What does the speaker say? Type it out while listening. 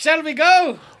Shall we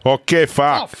go? Okay, Oh,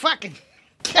 fuck. fucking.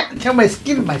 Can't tell my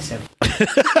skin myself.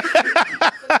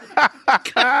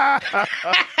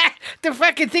 The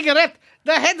fucking cigarette.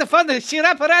 The headphone, she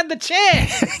wrap around the chair.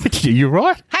 You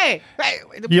right? Hey.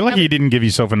 You're lucky you didn't give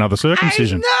yourself another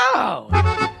circumcision. I know.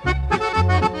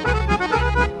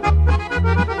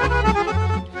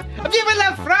 Vive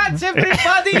la France,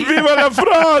 everybody. Vive la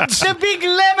France! The big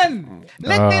lemon.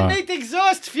 Let them eat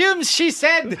exhaust fumes, she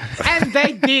said. And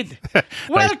they did.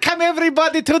 Welcome,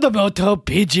 everybody, to the Moto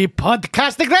PG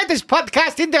podcast, the greatest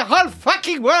podcast in the whole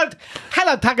fucking world.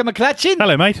 Hello, Taga McClatchin.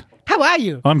 Hello, mate. How are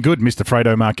you? I'm good, Mr.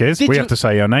 Fredo Marquez. Did We you- have to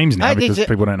say our names now Did because you-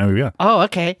 people don't know who we are. Oh,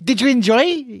 okay. Did you enjoy?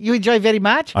 You enjoy very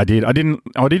much? I did. I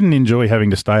didn't enjoy having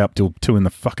to stay up till 2 in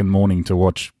the fucking morning to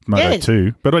watch Moto Yes.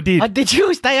 2, but I did. Did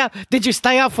you stay up? Did you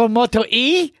stay up for Moto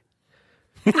E?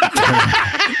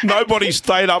 Nobody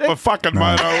stayed up for fucking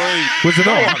Moto E. Was it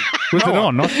on? Was it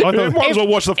on? I You might thought, as well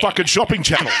watch the fucking shopping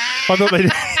channel. I thought they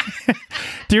did.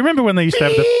 Do you remember when they used to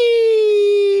have the...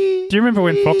 Do you remember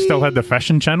when Foxtel had the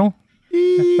fashion channel?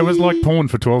 It was like porn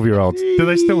for 12-year-olds. Do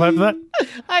they still have that?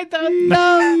 I don't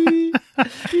know.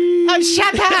 Oh,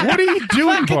 shut up. What are you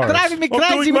doing, Fucking Boris? driving me I'm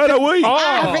crazy. doing with Moto E.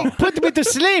 the- Put me to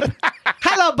sleep.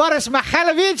 Hello, Boris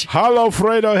Mikhailovich. Hello,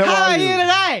 Fredo. How How are are you you?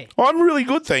 today? I'm really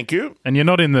good, thank you. And you're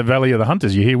not in the Valley of the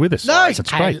Hunters. You're here with us. No,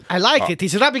 That's great. I like it.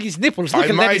 He's rubbing his nipples. Look I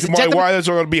at ladies made and my gentlemen. way. It's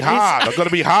got to be hard. I've got to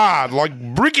be hard,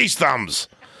 like Bricky's thumbs.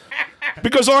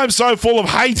 Because I'm so full of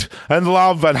hate and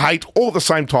love and hate all at the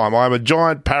same time. I'm a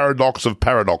giant paradox of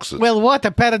paradoxes. Well, what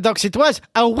a paradox it was.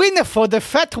 A winner for the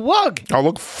fat wog. Oh,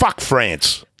 look, fuck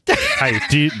France. Hey,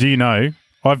 do you know,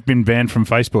 I've been banned from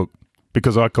Facebook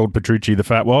because I called Petrucci the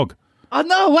fat wog. Oh,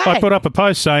 no way. I put up a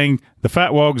post saying the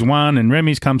fat wog's won and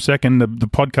Remy's come second. The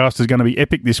podcast is going to be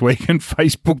epic this week, and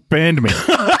Facebook banned me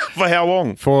For how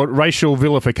long? for racial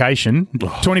vilification.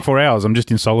 24 hours. I'm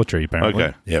just in solitary, apparently.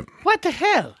 Okay, yep. What the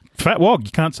hell? Fat wog.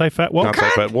 You can't say fat wog. Can't say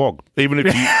fat wog. Even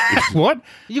if you... What?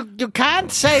 You can't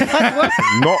say fat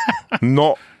wog.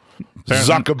 not I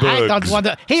Zuckerberg. don't want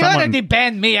to. He Someone- already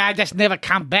banned me. I just never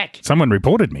come back. Someone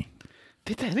reported me.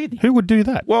 Did they really? Who would do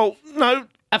that? Well, no.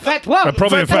 A fat wog.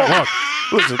 Probably a fat wog.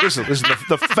 Listen.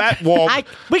 The fat wog...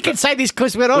 We can say this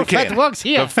because we're all We can. fat wogs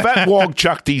here. The fat wog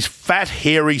chucked his fat,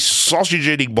 hairy,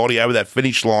 sausage-eating body over that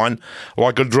finish line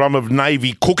like a drum of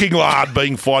Navy cooking lard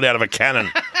being fired out of a cannon.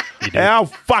 How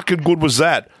fucking good was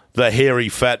that? The hairy,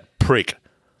 fat prick.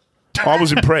 I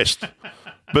was impressed.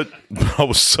 But I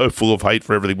was so full of hate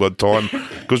for everything one time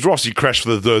because Rossi crashed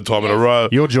for the third time in a row.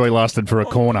 Your joy lasted for a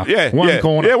corner. One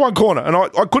corner. Yeah, one corner. And I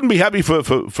couldn't be happy for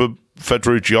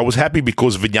Petrucci. I was happy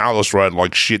because Vinales rode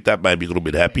like shit. That made me a little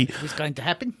bit happy. What's going to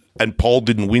happen? And Paul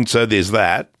didn't win, so there's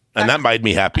that. And that made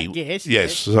me happy.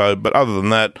 Yes. So, but other than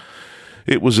that,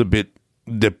 it was a bit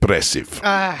depressive.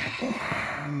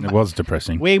 It was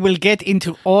depressing. We will get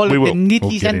into all We of the will. nitties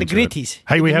We'll get and the into it. gritties.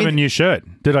 Hey, we have a new shirt.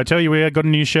 Did I tell you we got a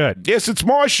new shirt? Yes, it's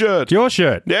my shirt. Your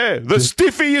shirt. Yeah, the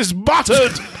stiffy is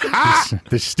buttered.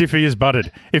 The Stiffy is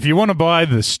Buttered. If you want to buy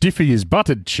the Stiffy is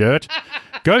Buttered shirt,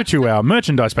 go to our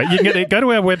merchandise page. You can go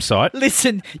to our website.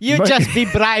 Listen, you just be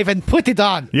brave and put it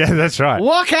on. Yeah, that's right.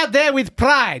 Walk out there with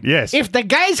pride. Yes. If the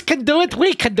guys can do it,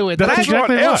 we can do it. That's right?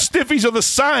 exactly Our right. stiffies are the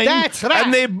same. That's right.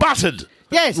 And they're buttered.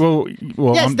 Yes. Well,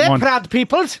 yes, they're proud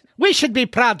peoples. We should be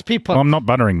proud people. I'm not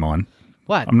buttering mine.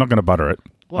 What? I'm not going to butter it.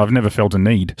 I've never felt a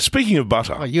need. Speaking of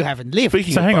butter. Oh, you haven't lived.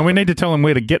 Speaking So of hang on, butter, we need to tell them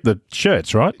where to get the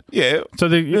shirts, right? Yeah. So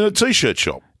In a T-shirt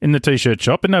shop. in the T-shirt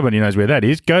shop, but nobody knows where that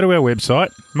is. Go to our website.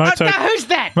 Oh, no, who's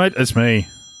that? Mate, it's me.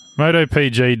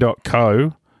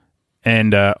 MotoPG.co.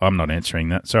 And I'm not answering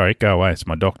that. Sorry, go away. It's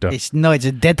my doctor. It's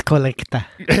a debt collector.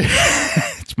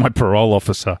 It's my parole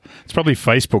officer. It's probably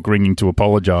Facebook ringing to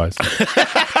apologise.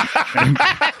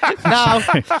 No.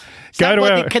 Go to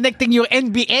Somebody our- connecting your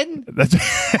NBN.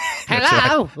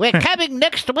 Hello, we're coming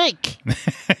next week.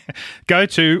 Go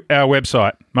to our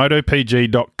website,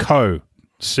 motopg.co,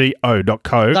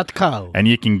 .co. and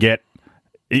you can get...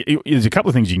 There's a couple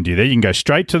of things you can do there. You can go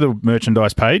straight to the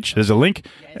merchandise page. There's a link,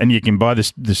 and you can buy the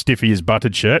Stiffy is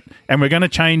Buttered shirt. And we're going to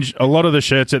change a lot of the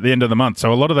shirts at the end of the month.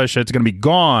 So a lot of those shirts are going to be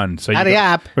gone. So Hurry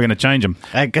up. We're going to change them.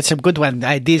 I got some good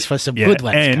ideas for some Yeah, good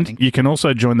ones and coming. you can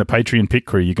also join the Patreon Pit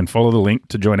Crew. You can follow the link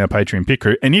to join our Patreon Pit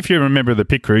Crew. And if you're a member of the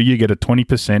Pit Crew, you get a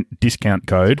 20% discount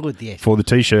code Good, yes. for the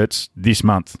T-shirts this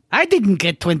month. I didn't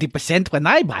get 20% when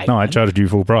I buy No, I one. charged you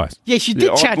full price. Yes, you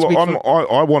did charge me.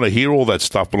 I want to hear all that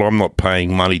stuff, but I'm not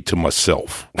paying money to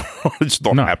myself. It's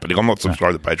not No. happening. I'm not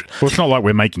subscribed to Patreon. Well, it's not like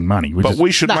we're making money. But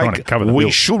we should trying to make cover the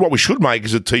bill. what we should make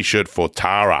is a T-shirt for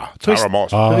Tara Who's-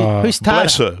 Moss. Who's Tara?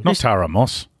 Bless her. Not Tara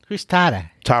Moss. Who's Tara?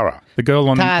 Tara. The girl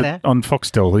on Tara. on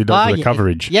Foxtel who does the yeah.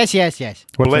 coverage. Yes.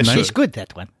 What's Bless her her. name? She's good,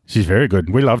 that one. She's very good.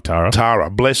 We love Tara. Tara,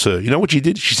 bless her. You know what she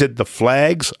did? She said the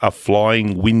flags are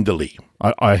flying windily.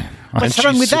 What's she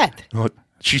wrong with said- that?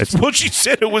 She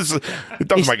said it was. It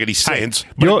doesn't make any sense,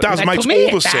 but you're- it does But make to me, all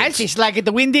the it does. sense. It's like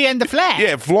the windy and the flag.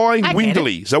 Yeah, flying I get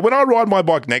windily. So when I ride my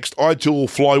bike next, I too will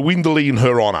fly windily in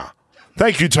her honour.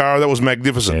 Thank you, Tara. That was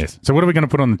magnificent. Yes. So what are we going to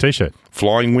put on the T-shirt?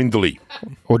 Flying windily.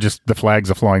 Or just the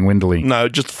flags are flying windily? No,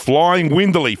 just flying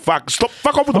windily. Fuck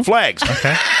off with the flags.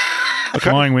 Okay. Okay?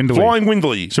 Flying windily. Flying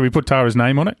windily Should we put Tara's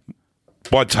name on it?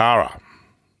 by Tara.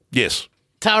 Yes.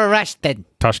 Tara Rushton.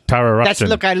 Tara That's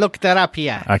Rushton. I looked her up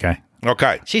here. Okay.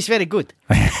 Okay. She's very good.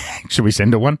 Should we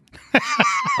send her one?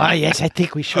 Oh, yes, I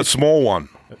think we A should. small one.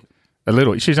 A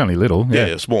little. She's only little. Yeah,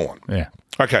 Yeah. a small one. Yeah.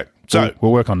 Okay. So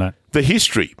We'll work on that. the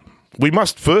history. We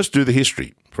must first do the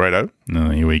history, Fredo. Oh,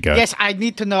 here we go. Yes, I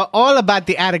need to know all about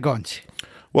the Aragons.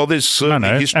 Well, there's No, certainly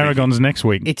no. history. Aragon's next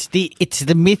week. It's the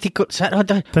mythical. next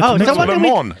the one. one Le that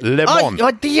Mans. Le Mans.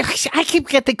 I keep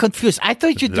getting confused. I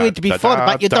thought you do it before,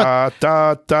 but you don't. Da,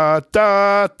 da,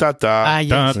 da, da, da. Ah,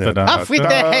 yes. Da, da, da, Off with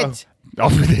their heads.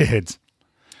 Off with their heads.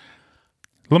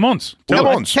 Le Mans. Le on,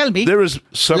 Mans. tell me. There is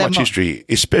so Le much Mans. history,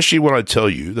 especially when I tell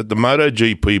you that the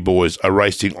MotoGP boys are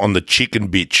racing on the chicken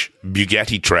bitch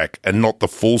Bugatti track and not the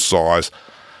full-size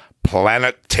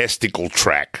Planet Testicle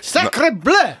track. Sacre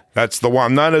bleu. That's the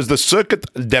one known as the Circuit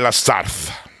de la Sarthe.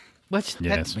 What's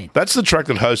Yes. that mean? That's the track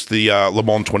that hosts the Le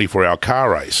Mans 24-hour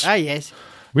car race. Ah, yes.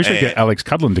 We should get Alex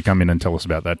Cudlin to come in and tell us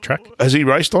about that track. Has he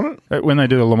raced on it? When they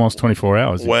do the Le Mans 24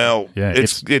 hours. Well, yeah,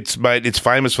 it's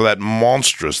famous for that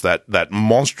monstrous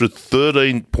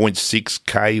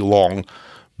 13.6k long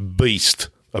beast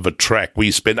of a track where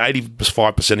you spend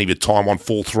 85% of your time on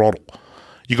full throttle.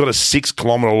 You got a 6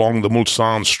 kilometre long the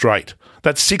Mulsanne Straight.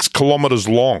 That's 6 kilometres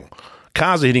long.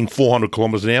 Cars are hitting 400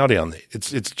 kilometres an hour down there.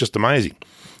 It's just amazing.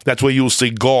 That's where you'll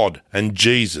see God and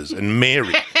Jesus and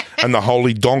Mary and the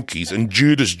holy donkeys and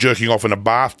Judas jerking off in a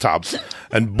bathtub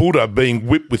and Buddha being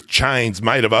whipped with chains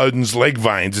made of Odin's leg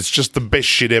veins. It's just the best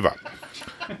shit ever.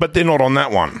 But they're not on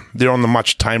that one. They're on the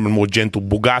much tamer and more gentle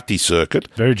Bugatti circuit,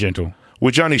 Very gentle.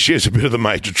 which only shares a bit of the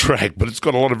major track, but it's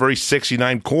got a lot of very sexy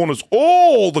named corners.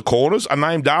 All the corners are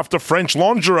named after French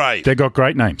lingerie. They got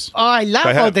great names. Oh, I love They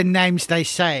all have. the names they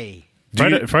say.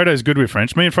 Frodo's good with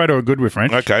French. Me and Frodo are good with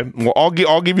French. Okay, well,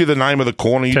 I'll give you the name of the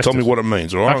corner. You Test tell me us. what it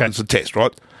means, all right? Okay. It's a test,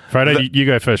 right? Frodo, you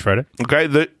go first, Frodo. Okay,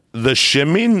 the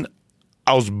chemin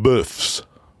aux boeufs.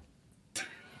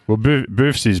 Well,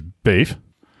 boofs is beef.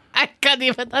 I can't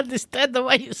even understand the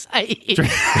way you say it.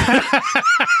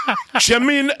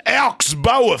 Chemin aux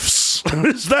boeufs.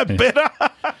 Is that better?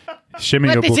 Shimmy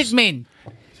What your does boofs. it mean?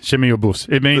 Shimmy your boofs.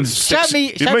 It means Sexy,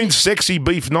 show it me- means sexy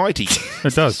beef 90.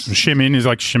 it does. Shimmin is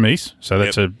like chemise, so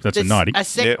that's a 90.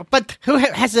 Yep. But who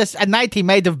has a 90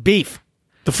 made of beef?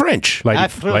 The French. Lady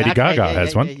Okay, Gaga yeah,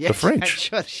 has yeah, one. yeah, The French. I'm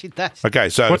sure she does. Okay,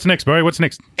 so What's next, Barry? What's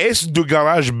next? S du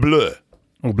garage bleu.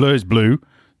 Well, bleu is blue,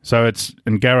 so it's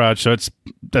in garage. So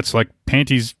that's like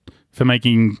panties for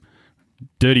making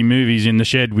dirty movies in the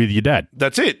shed with your dad.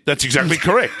 That's it. That's exactly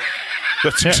correct.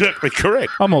 That's exactly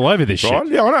correct. I'm all over this Right?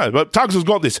 shit. Yeah, I know. But Tugs has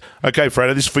got this. Okay,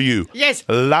 Fredo, this is for you. Yes.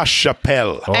 La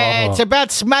Chapelle. It's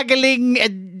about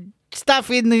smuggling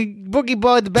stuff in the boogie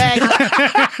board bag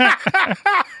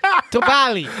to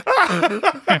Bali.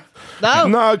 No?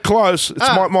 No, close. It's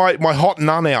my hot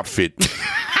nun outfit.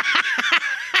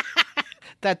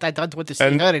 That I don't want to see her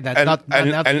in that. and,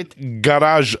 outfit. and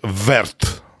Garage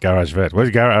Vert. Garage vet.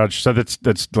 Where's garage? So that's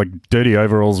like dirty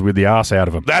overalls with the ass out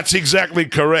of them. That's exactly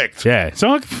correct. Yeah.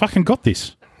 So I fucking got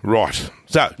this. Right.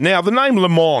 So, now the name Le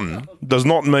Mans does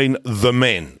not mean the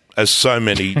men, as so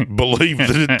many believe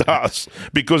that it does,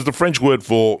 because the French word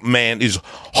for man is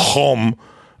homme,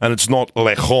 and it's not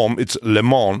le homme, it's Le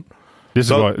Mans. This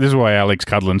is why Alex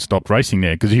Cudlin stopped racing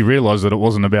there, because he realised that it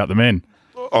wasn't about the men.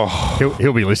 Oh,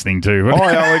 he'll be listening too.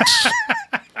 Hi, Alex.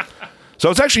 So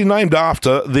it's actually named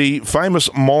after the famous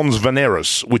Mons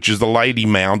Veneris, which is the lady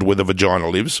mound where the vagina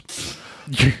lives.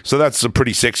 So that's a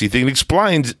pretty sexy thing. It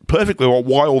explains perfectly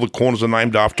why all the corners are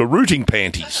named after rooting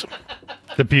panties.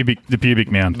 the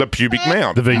pubic mound. The pubic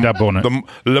mound. The V-dub on it. The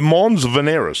Le Mans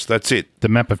Veneris. That's it. The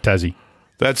map of Tassie.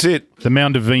 That's it. The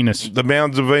mound of Venus. The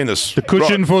Mounds of Venus. The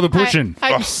cushion Right. for the pushing.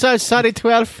 I'm so sorry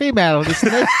to our female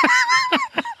listeners.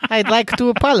 I'd like to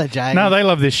apologize. No, they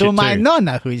love this to shit my too.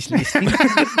 nonna who is listening.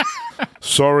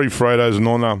 Sorry, Fredo's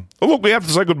nonna. Oh, look, we have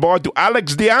to say goodbye to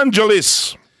Alex De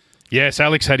Angelis. Yes,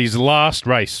 Alex had his last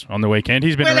race on the weekend.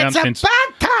 He's been Well, around it's since.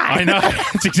 about time. I know.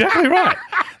 That's exactly right.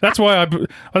 That's why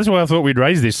I thought we'd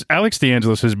raise this. Alex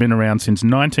DeAngelis has been around since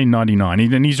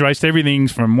 1999, and he's raced everything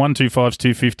from 125s,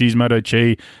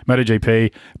 250s,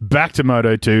 MotoGP, back to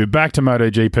Moto2, back to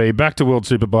MotoGP, back to World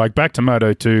Superbike, back to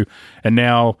Moto2, and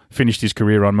now finished his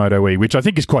career on Moto E, which I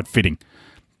think is quite fitting.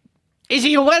 Is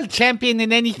he a world champion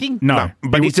in anything? No.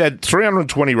 But he's had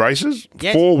 320 races,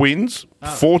 Yes. 4 wins,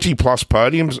 40 plus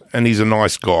podiums, and he's a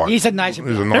nice guy. He's a nice guy.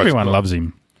 Everyone guy. loves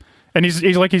him. And he's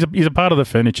a part of the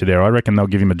furniture there. I reckon they'll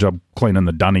give him a job cleaning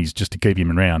the dunnies just to keep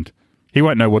him around. He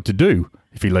won't know what to do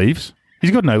if he leaves.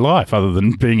 He's got no life other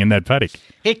than being in that paddock.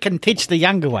 He can teach the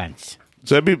younger ones.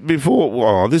 So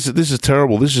before, this is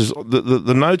terrible. This is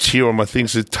the notes here on my thing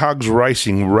says Tugs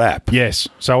Racing Wrap. Yes.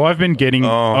 So I've been getting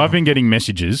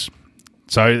messages.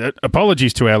 So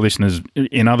apologies to our listeners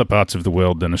in other parts of the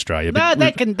world than Australia. No,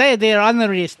 they're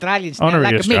honorary Australians. Now, Honorary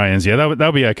like Australians, yeah,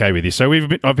 they'll be okay with this. So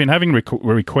I've been having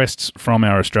requests from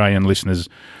our Australian listeners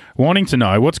wanting to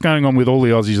know what's going on with all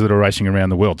the Aussies that are racing around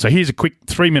the world. So here's a quick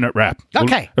 3-minute wrap.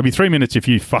 Okay. It'll be 3 minutes if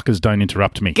you fuckers don't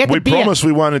interrupt me. Get the We beer. promise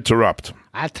we won't interrupt.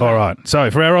 I'll try. All right. So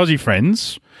for our Aussie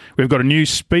friends, we've got a new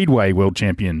Speedway world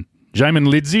champion. Jamin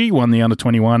Lidsey won the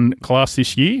under-21 class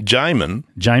this year. Jamin.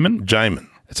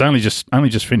 It's only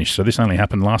just finished, so this only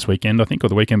happened last weekend, I think, or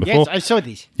the weekend before. Yes, I saw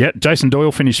this. Yeah, Jason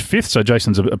Doyle finished 5th, so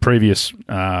Jason's a previous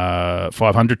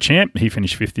 500 champ. He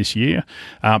finished 5th this year,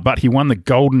 but he won the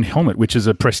Golden Helmet, which is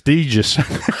a prestigious...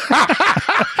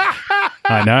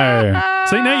 I know.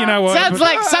 See, now you know what... Sounds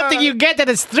like something you get at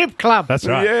a strip club. That's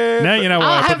right. Yeah. Now you know why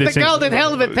I'll I put have the this in. golden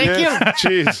helmet, thank you.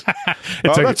 Cheers.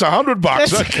 It's a- that's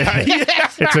 $100. Okay.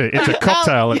 Yes. It's a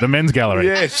cocktail at the men's gallery.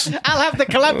 Yes. I'll have the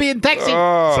Colombian taxi.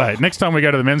 So next time we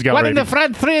go to the men's gallery... One in the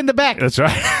front, 3 in the back. That's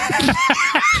right.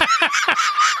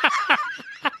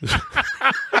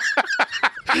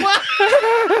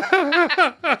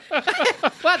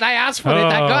 What? I asked for it.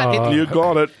 I got it. You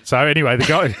got it. So anyway,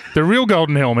 the real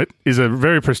Golden Helmet is a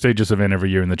very prestigious event every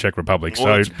year in the Czech Republic. Well,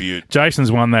 So it's beaut.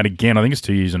 Jason's won that again. I think it's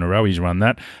 2 years in a row he's run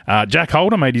that. Jack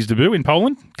Holder made his debut in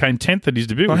Poland, came 10th at his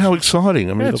debut. Oh, how exciting.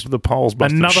 I mean, Yeah, it's the Poles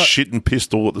must another- have shit and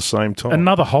pissed all at the same time.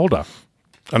 Another Holder.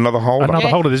 Another holder. Another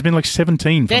Holder. There's been like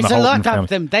 17 from There's the a Holden lot family. of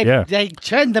them. yeah. They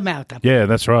churn them out. Yeah,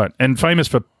 that's right. And famous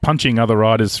for punching other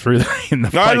riders through in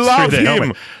the face. I love through their him.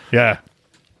 helmet. Yeah.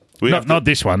 We have to- Not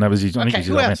this one. That was his. I think Okay, he's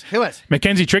who his old else? man. Who else?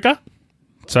 Mackenzie Tricker.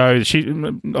 So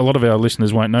a lot of our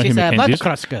listeners won't know She's who a Mackenzie is.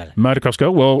 motocross girl. Motocross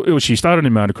girl. Well, she started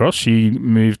in motocross. She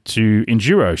moved to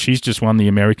enduro. She's just won the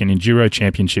American Enduro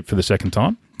Championship for the second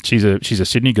time. She's a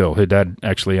Sydney girl. Her dad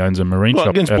actually owns a marine Well,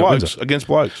 shop against out of blokes. Windsor. Against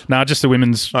blokes. No, just the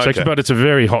women's section, but it's a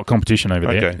very hot competition over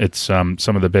there. Okay. It's some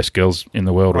of the best girls in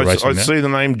the world are racing I there. see the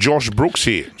name Josh Brooks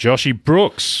here. Joshy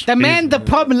Brooks. The man the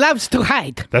Pom loves to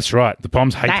hide. That's right. The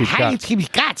Poms hate They his hate guts. his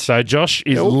guts. So Josh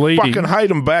is You'll leading. fucking hate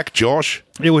him back, Josh.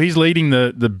 Yeah, well, he's leading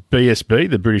the BSB,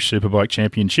 the British Superbike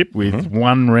Championship, with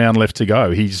 1 round left to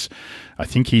go. I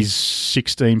think he's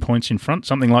 16 points in front,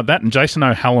 something like that. And Jason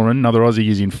O'Halloran, another Aussie,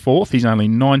 is in 4th. He's only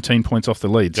 19 points off the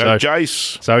lead. Go,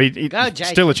 Jace. So Go, Jace.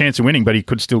 still a chance of winning, but he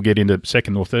could still get into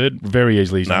 2nd or 3rd very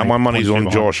easily. He's No, only my money's points on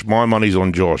behind. Josh. My money's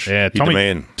on Josh. Yeah, He's the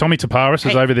man. Tommy Taparis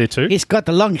is Hey, over there too. He's got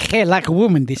the long hair like a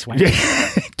woman, this one.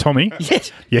 Tommy.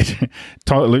 Yes. Yes,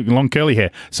 long curly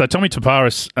hair. So Tommy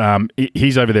Taparis,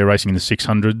 he's over there racing in the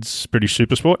 600s British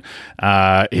Supersport.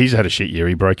 He's had a shit year.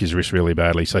 He broke his wrist really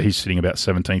badly, so he's sitting about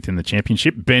 17th in the championship.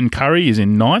 Ben Curry is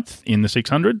in 9th in the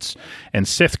 600s, and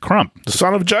Seth Crump, The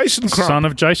son of Jason Crump. son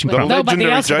of Jason The Crump. Nobody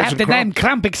legendary else would have Jason the name Crump.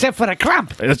 Crump except for a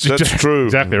Crump. That's true.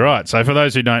 Exactly right. So for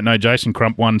those who don't know, Jason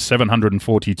Crump won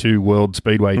 742 World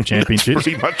Speedway Championships.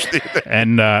 Pretty much there.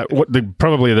 And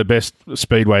probably the best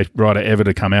speedway rider ever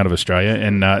to come out of Australia.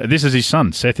 And this is his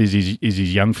son. Seth is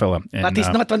his young fella. And, But he's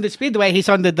not on the speedway, he's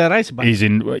on the race bike. He's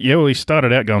in. Yeah, well, he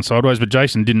started out going sideways, but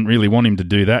Jason didn't really want him to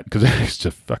do that because it's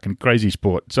a fucking crazy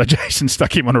sport. So Jason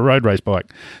stuck him on a road race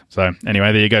bike. So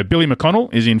anyway, there you go. Billy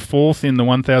McConnell is in 4th in the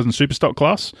 1,000 Superstock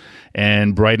class,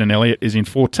 and Braden Elliott is in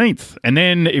 14th. And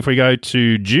then if we go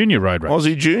to junior road race,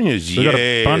 Aussie juniors. we've Yes, got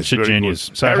a bunch of very juniors.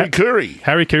 good. So Harry Curry.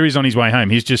 Harry Curry's on his way home.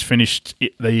 He's just finished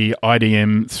the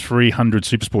IDM 300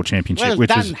 Supersport Championship, Well which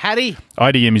done, is Harry.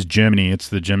 IDM is Germany. It's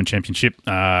the German Championship.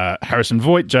 Harrison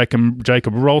Voigt,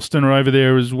 Jacob Rolston are over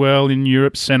there as well in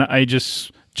Europe. Senna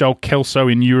Aegis, Joel Kelso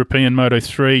in European Moto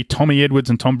 3. Tommy Edwards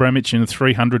and Tom Bramich in the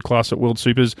 300 class at World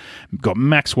Supers. We've got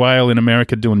Max Whale in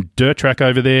America doing dirt track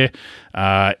over there.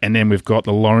 And then we've got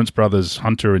the Lawrence brothers,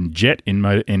 Hunter and Jet in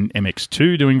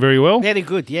MX2 doing very well. Very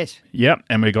good, yes. Yep,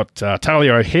 and we've got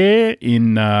Talia O'Hare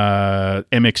in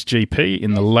MXGP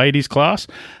in the ladies class,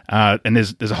 and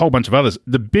there's a whole bunch of others.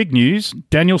 The big news: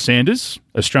 Daniel Sanders,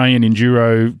 Australian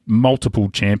Enduro multiple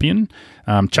champion,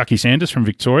 Chucky Sanders from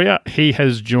Victoria. He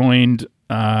has joined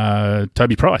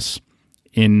Toby Price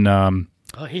in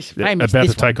he's famous. about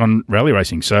to take on rally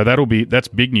racing. So that's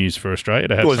big news for Australia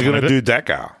to have. Well, he's someone going to of do it.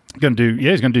 Dakar. He's going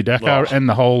to do Dakar and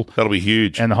the whole That'll be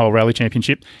huge. and the whole rally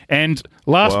championship. And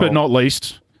last but not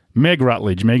least, Megan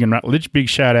Rutledge. Big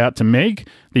shout out to Meg,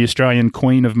 the Australian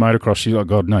queen of motocross. She's got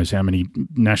God knows how many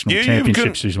national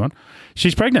championships she's won.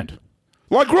 She's pregnant.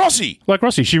 Like Rossi.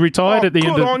 She retired at the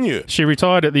end. On you. She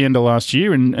retired at the end of last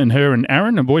year, and her and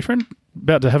Aaron, her boyfriend,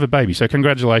 about to have a baby. So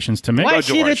congratulations to Meg. Why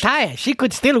she retire? She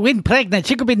could still win pregnant.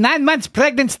 She could be 9 months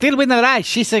pregnant, still win a race.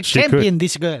 She's a champion,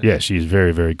 this girl. Yeah, she's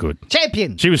very, very good.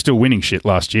 Champion. She was still winning shit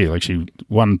last year. Like, she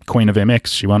won Queen of MX.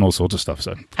 She won all sorts of stuff.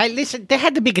 So Hey, listen, they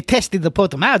had a big test in the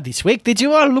Portimao this week. Did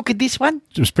you all look at this one?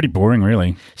 it was pretty boring,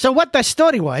 really. So what the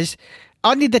story was,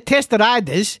 only the test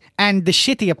riders and the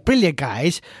shitty Aprilia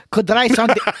guys could race on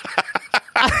the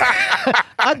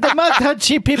on the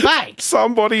MotoGP bike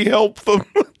Somebody help them.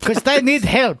 because they need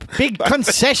help, big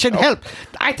concession help.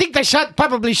 I think they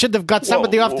probably should have got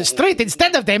somebody off the street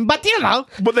instead of them, but you know.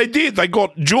 But they did. They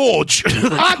got George.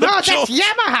 Oh no, that's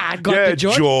Yamaha got the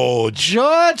George.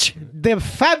 George, the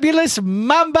fabulous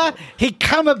Mamba, he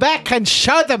come back and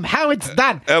show them how it's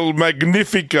done. El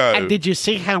Magnifico. And did you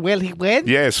see how well he went?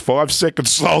 Yes, 5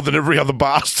 seconds slower than every other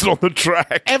bastard on the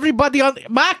track. Everybody on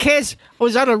Marquez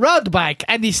was on a road bike,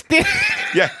 and he still,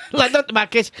 like not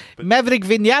Marquez, Maverick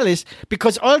Vinales,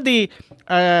 because all the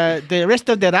rest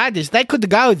of the riders, they could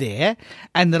go there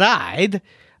and ride,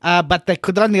 but they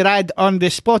could only ride on the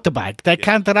sport bike. They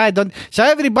can't ride on. So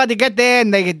everybody get there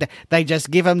and they just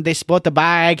give them the sport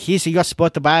bike. Here's your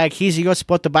sport bike. Here's your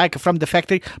sport bike from the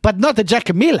factory, but not the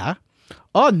Jack Miller.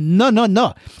 Oh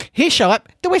no! He show up.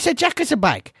 There was a Jack as a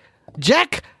bike.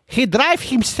 Jack, he drive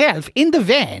himself in the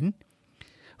van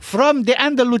from the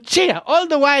Andalucia all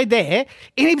the way there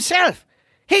in himself.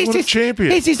 What a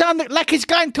champion. He's on like he's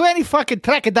going to any fucking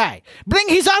track a day. Bring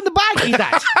his on the bike, he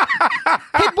does.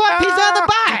 He bought his on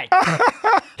the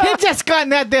bike. He just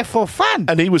gone out there for fun.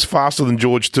 And he was faster than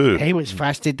George too. He was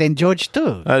faster than George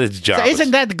too. That is Jarvis. So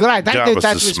isn't that great? I think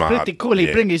that was smart. pretty cool. He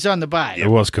bring his on the bike. It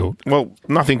was cool. Well,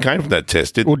 nothing came from that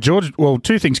test, did Well,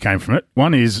 two things came from it.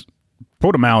 One is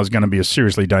Portimao is going to be a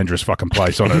seriously dangerous fucking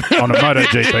place on a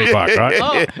MotoGP bike, right?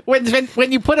 Oh,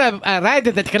 when you put a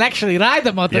rider that can actually ride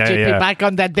a MotoGP bike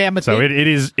on that damn thing. So it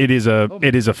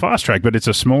is a fast track, but it's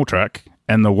a small track,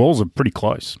 and the walls are pretty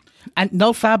close. And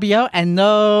no Fabio and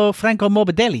no Franco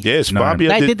Morbidelli. Yes, No.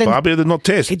 Fabio did not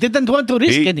test. He didn't want to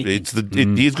risk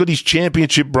anything. He's got his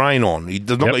championship brain on. He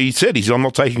does not. Yep. He said I'm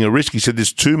not taking a risk. He said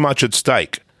there's too much at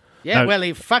stake. Yeah, No. well,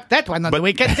 he fucked that one on the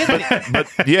weekend, didn't he? But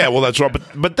yeah, well, that's right.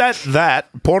 But that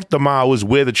Portimao is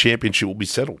where the championship will be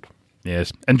settled.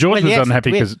 Yes, and George was unhappy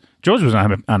because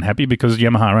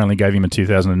Yamaha only gave him a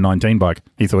 2019 bike.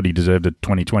 He thought he deserved a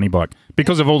 2020 bike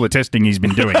because of all the testing he's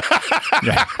been doing.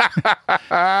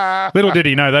 Little did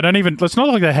he know they don't even. It's not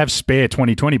like they have spare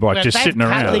 2020 bike Well, just they've sitting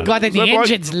hardly around. got any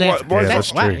engines left. why-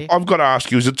 that's why. true. I've got to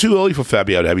ask you: is it too early for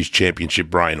Fabio to have his championship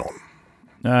brain on?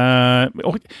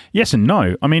 Yes and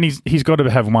no. I mean, he's got to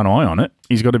have one eye on it.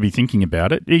 He's got to be thinking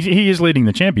about it. He is leading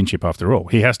the championship after all.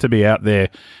 He has to be out there,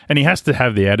 and he has to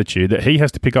have the attitude that he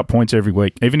has to pick up points every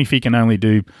week, even if he can only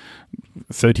do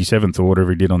 37th or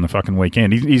whatever he did on the fucking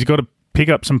weekend. He's got to pick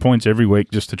up some points every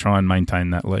week just to try and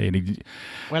maintain that lead.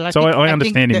 I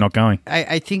understand him not going.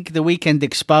 I think the weekend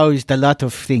exposed a lot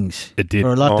of things. It did.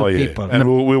 For a lot of people.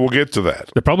 And we will get to that.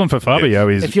 The problem for Fabio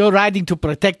is If you're riding to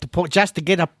protect just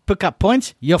to pick up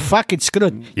points, you're fucking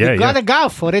screwed. Yeah, you gotta go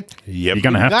for it. Yep. you're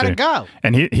going to have gotta to go.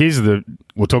 And here's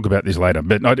we'll talk about this later.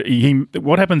 But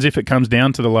what happens if it comes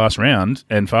down to the last round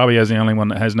and Fabio's the only one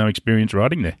that has no experience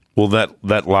riding there? Well,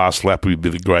 that last lap would be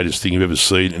the greatest thing you've ever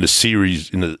seen in a series,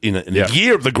 in a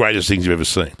year of the greatest things you've ever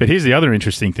seen. But here's the other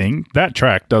interesting thing. That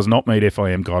track does not meet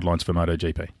FIM guidelines for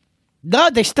MotoGP. No,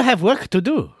 they still have work to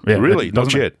do. Yeah, Really? it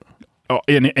doesn't Not yet? Oh,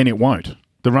 and it won't.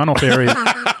 The runoff area...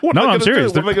 No, I'm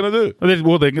serious. What are they going to do?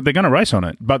 Well, they're going to race on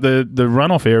it. But the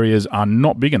runoff areas are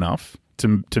not big enough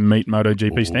to meet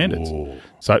MotoGP standards.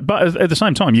 So, but at the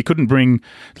same time, you couldn't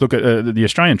look at the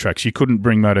Australian tracks, you couldn't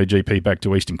bring MotoGP back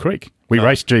to Eastern Creek. We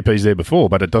raced GPs there before,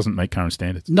 but it doesn't meet current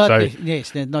standards. Not but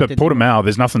anymore.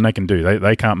 there's nothing they can do.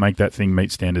 They can't make that thing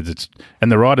meet standards.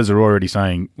 And the riders are already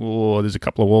saying, "Oh, there's a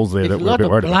couple of walls there There's that a we're a lot bit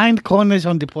of worried about." blind corners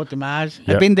on the Portimaos. Yep.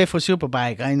 I've been there for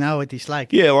Superbike. I know what it's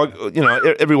like. Yeah,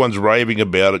 everyone's raving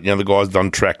about it. The guy's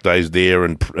done track days there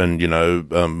and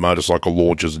motorcycle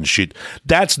launches and shit.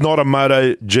 That's not a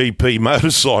MotoGP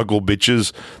motorcycle,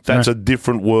 bitches. That's a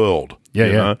different world.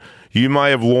 Yeah. You may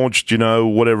have launched,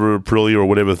 whatever Aprilia or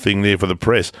whatever thing there for the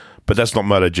press, but that's not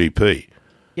MotoGP.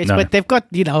 Yes, No. but they've got,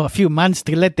 a few months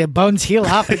to let their bones heal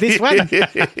after this one.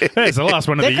 It's the last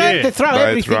one of They're the going year. to throw They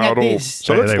everything throw at it all. this.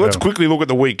 So Yeah, let's, they let's will. quickly look at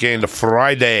the weekend.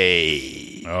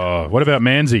 Friday. Oh, what about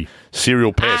Manzi?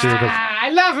 Serial pest. I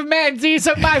love Manzi. He's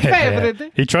my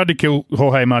favorite. He tried to kill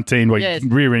Jorge Martin. Well, Yes.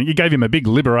 he gave him a big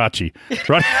Liberace,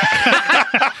 right?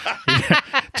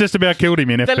 Just about killed him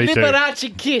in The FP2.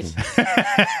 Liberace kiss.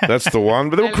 That's the one.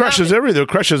 But there were I crashes love it. everywhere. There were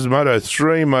crashes in Moto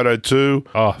 3, Moto 2.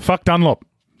 Oh, fuck Dunlop.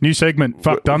 New segment,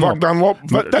 fuck Dunlop. Fuck Dunlop.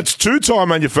 But that's two tyre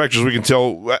manufacturers, we can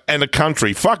tell, and a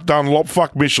country. Fuck Dunlop,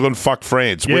 fuck Michelin, fuck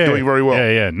France. We're doing very well.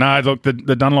 Yeah. No, look, the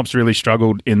Dunlops really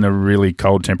struggled in the really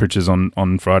cold temperatures on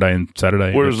Friday and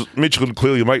Saturday. Whereas Michelin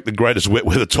clearly make the greatest wet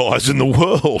weather tyres in the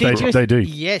world. They do.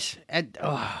 Yes. And,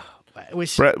 it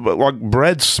was...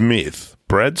 Brad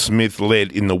Smith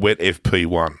led in the wet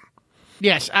FP1.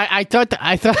 Yes, I thought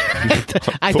I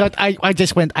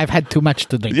just went, I've had too much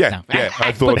to drink now.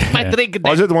 I thought. Put my drink I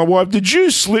down. said to my wife, "Did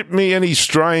you slip me any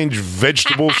strange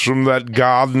vegetables from that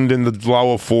garden in the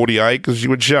lower 40 acres?" She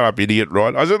went, "Shut up, idiot!"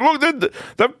 Right? I said, "Look,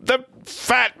 the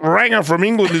fat ranger from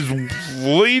England is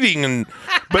leading,"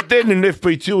 but then in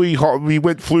FP2 he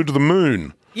flew to the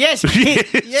moon. Yes,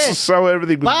 yes. So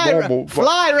everything was normal.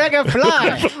 Fly, Regga,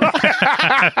 fly.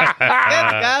 There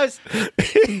it goes.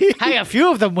 Hey, a few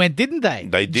of them went, didn't they?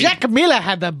 They did. Jack Miller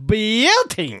had a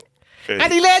beauty.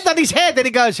 And he landed on his head and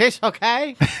he goes, yes,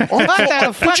 okay.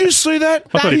 Did you see that?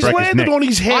 I thought he He's broke his landed neck. on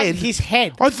his head. On his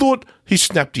head. I thought he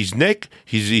snapped his neck.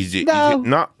 No.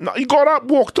 No, he got up,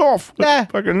 walked off. Nah.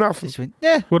 Fucking nothing. Just went,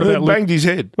 yeah. What And about then banged his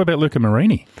head. What about Luca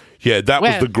Marini? Yeah, that was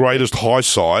Well- the greatest high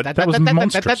side. That was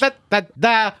monstrous.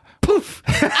 Poof.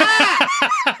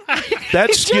 That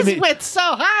He just skinny, went so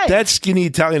high. that skinny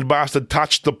Italian bastard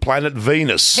touched the planet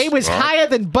Venus. He was higher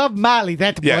than Bob Marley,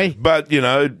 that Yeah, boy. but he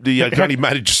only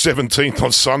managed 17th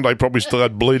on Sunday. Probably still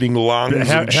had bleeding lungs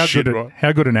and shit. Right?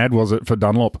 How good an ad was it for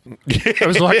Dunlop? It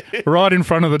was like right in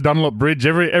front of the Dunlop Bridge.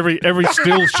 Every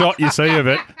still shot you see of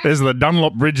it, there's the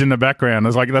Dunlop Bridge in the background.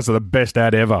 It's like that's the best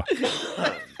ad ever.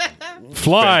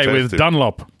 Fly with Fantastic.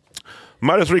 Dunlop.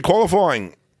 Moto 3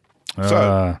 qualifying.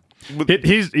 So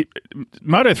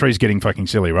Moto 3 is getting fucking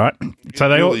silly, right? So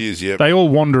they really is, yeah. they all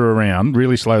wander around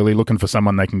really slowly looking for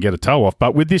someone they can get a toe off.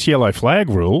 But with this yellow flag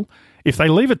rule, if they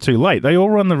leave it too late, they all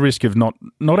run the risk of not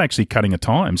actually cutting a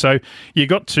time. So you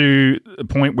got to a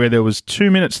point where there was 2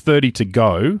 minutes 30 to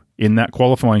go in that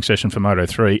qualifying session for Moto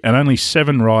 3, and only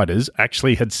 7 riders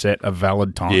actually had set a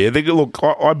valid time. Yeah,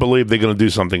 I believe they're going to do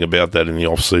something about that in the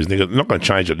off-season. They're not going to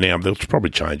change it now, but they'll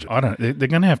probably change it. They're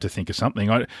going to have to think of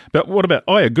something. But what about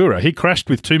Ayagura? He crashed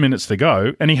with 2 minutes to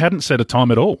go, and he hadn't set a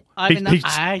time at all. He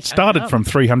started from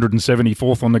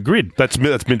 374th on the grid. That's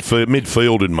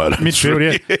midfield in Moto.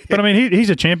 Midfield, yeah. But I mean, he's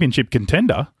a championship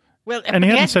contender, Well, and he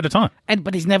hasn't set a time.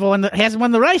 But he's never won. He hasn't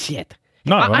won the race yet.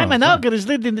 No, I'm an ogre who's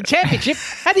lived in the championship,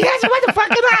 and he hasn't won the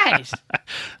fucking race.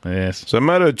 Yes. So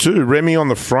Moto 2, Remy on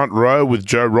the front row with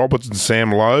Joe Roberts and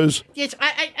Sam Lowe's. Yes,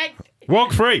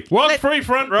 Walk free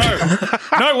front row.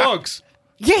 No wogs.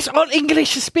 yes, all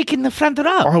English speak in the front row.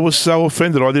 I was so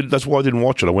offended. That's why I didn't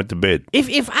watch it. I went to bed.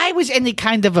 If I was any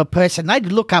kind of a person, I'd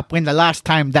look up when the last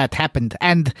time that happened,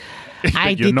 and I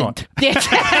you're didn't. not. Yes.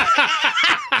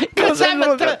 Because I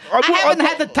haven't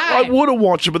had the time. I would have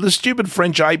watched it, but the stupid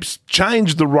French apes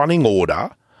changed the running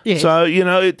order. Yes. So, in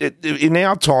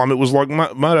our time, it was like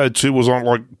Moto 2 was on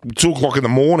like 2 o'clock in the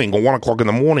morning or 1 o'clock in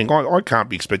the morning. I can't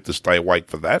be expected to stay awake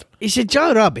for that. It's a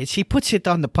Joe Roberts. He puts it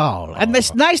on the pole. And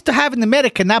it's nice to have an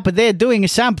American up there doing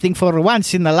something for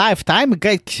once in a lifetime.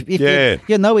 Yeah.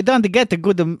 We don't get the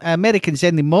good Americans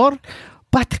anymore.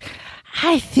 But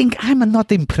I think I'm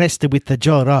not impressed with the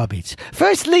Joe Roberts.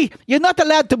 Firstly, you're not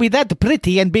allowed to be that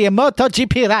pretty and be a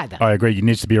MotoGP rider. I agree. He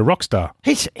needs to be a rock star.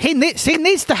 He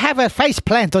needs to have a face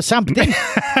plant or something.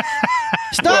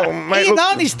 Stop. Well, mate, Ian look,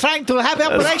 On is trying to have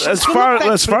operations. As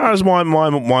far as my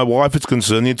wife is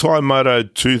concerned, the entire Moto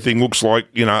 2 thing looks like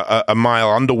a male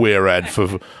underwear ad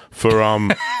for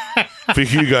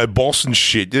Hugo Boss and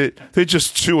shit. They're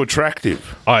just too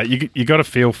attractive. You got to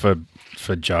feel for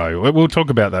Joe. We'll talk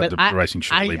about that racing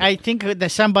shortly. I think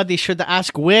that somebody should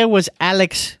ask, where was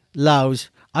Alex Lowe's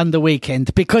on the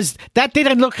weekend? Because that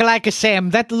didn't look like a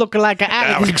Sam. That looked like a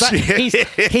Alex.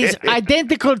 His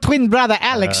identical twin brother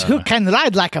Alex, who can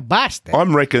ride like a bastard. I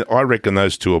reckon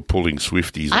those two are pulling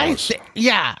Swifties.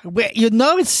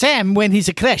 It's Sam when he's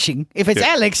crashing. If it's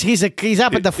Alex, he's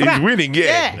up at the front. He's winning,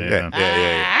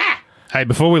 yeah. Hey,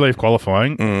 before we leave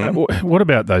qualifying, what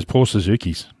about those poor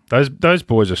Suzukis? Those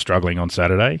boys are struggling on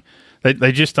Saturday.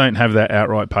 They just don't have that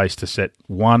outright pace to set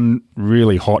one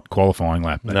really hot qualifying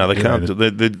lap. No, they can't.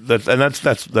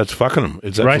 That's fucking them.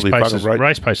 It's Race absolutely pace, fucking great.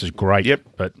 race pace is great. Yep.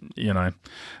 But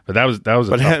that was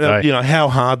a tough day. How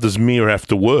hard does Mir have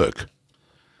to work?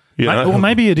 Well,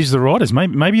 maybe it is the riders.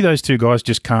 Maybe those two guys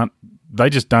just can't. They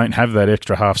just don't have that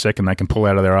extra half second they can pull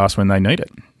out of their ass when they need it.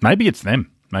 Maybe it's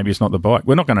them. Maybe it's not the bike.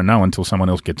 We're not going to know until someone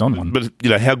else gets on one. But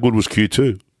how good was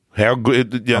Q2? How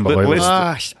good?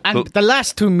 Unbelievable. And the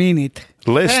last 2 minutes.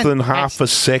 Less than half a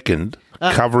second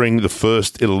covering the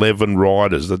first 11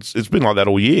 riders. It's been like that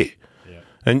all year. Yeah.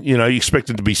 And, you expect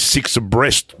it to be 6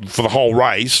 abreast for the whole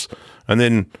race, and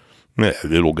then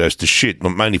it all goes to shit,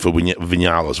 mainly for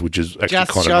Vinales, which is actually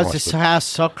just kind of nice. Just shows how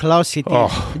so close it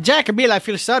is. Jack Miller, I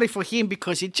feel sorry for him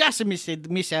because he just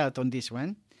missed out on this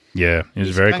one. Yeah, he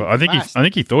was very close. I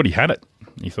think he thought he had it.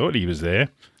 He thought he was there.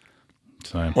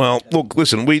 So. Well, look,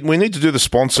 listen, we need to do the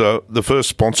sponsor. The first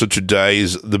sponsor today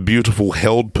is the beautiful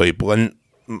Held people. And,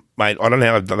 mate, I don't know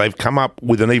how they've come up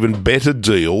with an even better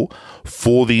deal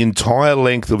for the entire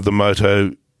length of the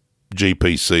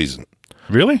MotoGP season.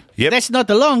 Really? Yep. That's not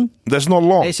long. That's not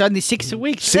long. It's only 6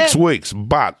 weeks. 6 weeks.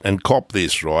 But, and cop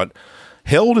this, right?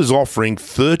 Held is offering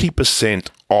 30%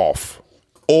 off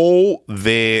all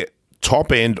their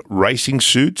top-end racing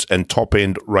suits and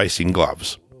top-end racing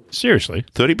gloves. Seriously?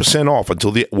 30% off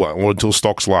until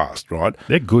stocks last, right?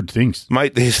 They're good things.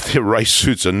 Mate, their race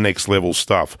suits are next-level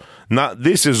stuff. No,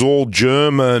 this is all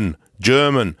German.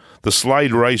 The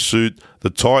Slade race suit, the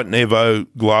Titan Evo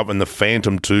glove, and the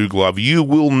Phantom 2 glove. You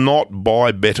will not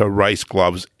buy better race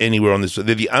gloves anywhere on this.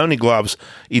 They're the only gloves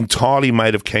entirely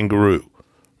made of kangaroo,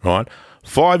 right?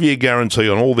 5-year guarantee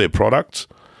on all their products.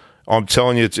 I'm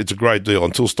telling you, it's a great deal.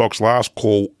 Until stocks last,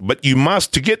 call. But you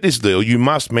must, to get this deal, you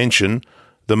must mention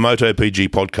the MotoPG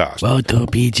podcast.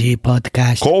 MotoPG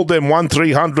podcast. Call them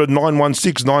 1300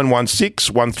 916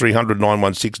 916, 1300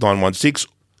 916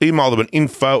 916. Email them at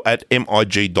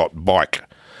info@mig.bike.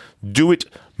 Do it.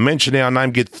 Mention our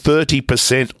name. Get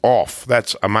 30% off.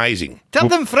 That's amazing. Tell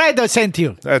them Fredo sent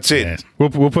you. That's it. Yes.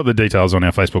 We'll put the details on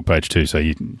our Facebook page too, so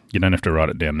you don't have to write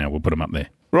it down now. We'll put them up there.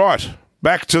 Right.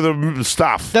 Back to the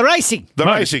stuff. The racing.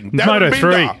 Racing. Moto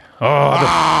 3.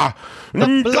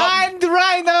 The blind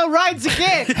rhino rides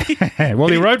again. Well,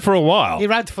 he rode for a while. He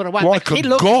rode for a while. Like he a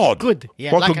looked god. Good.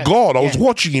 Yeah, like a god. I was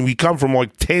watching him. He come from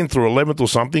like 10th or 11th or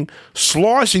something,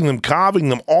 slicing them, carving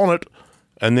them on it,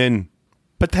 and then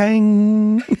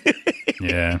patang.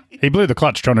 Yeah. He blew the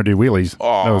clutch trying to do wheelies.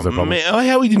 Oh, that was the problem. Man,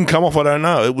 how he didn't come off, I don't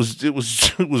know. It was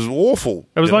awful.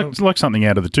 It was like something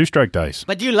out of the two-stroke days.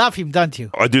 But you love him, don't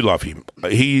you? I do love him.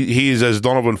 He is, as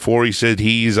Donovan Forey said,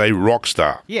 he is a rock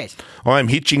star. Yes. I am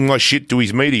hitching my shit to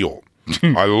his Meteor.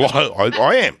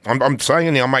 I am. I'm saying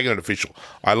it now. I'm making it official.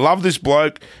 I love this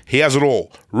bloke. He has it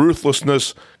all.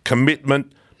 Ruthlessness,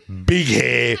 commitment, big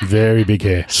hair. Very big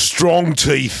hair. Strong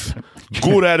teeth,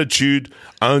 good attitude,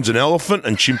 owns an elephant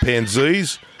and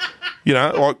chimpanzees.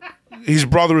 Like his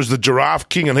brother is the giraffe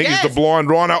king and he is the blind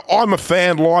rhino. I'm a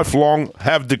fan lifelong,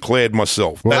 have declared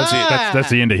myself. Well, that's it. That's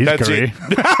the end of his career.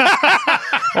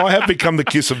 I have become the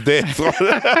kiss of death. No,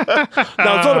 it's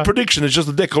not a prediction. It's just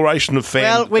a declaration of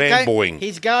fanboying.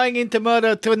 He's going into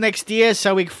Moto2 next year,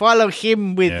 so we follow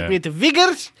him with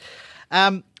vigors.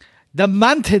 The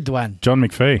mounted one. John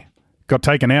McPhee got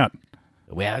taken out.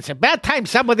 Well, it's about time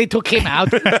somebody took him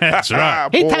out. That's right.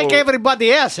 He take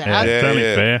everybody else out. It's only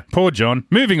fair. Poor John.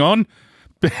 Moving on.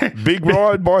 Big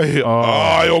ride by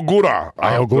Ayogura.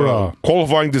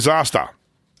 Qualifying disaster.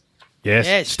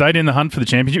 Yes. Stayed in the hunt for the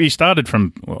championship. He started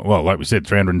from, well, like we said,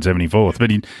 374th, but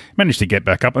he managed to get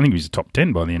back up. I think he was top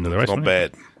 10 by the end of the race. Not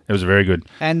bad. It was very good.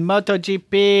 And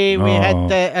MotoGP, we had,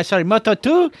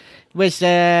 Moto2 was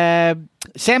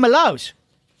Sam Allows.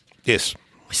 Yes.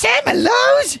 Sam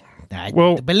Allows? I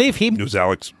believe him. It was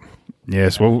Alex.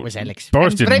 Yes, well, It was Alex.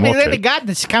 Boris didn't watch Remy it.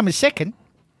 Gardner's come second.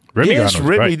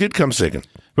 Remy did come second.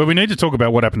 But we need to talk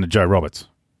about what happened to Joe Roberts.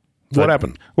 What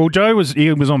happened? Well, Joe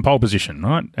was on pole position,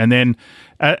 right? And then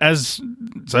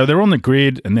so they're on the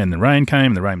grid, and then the rain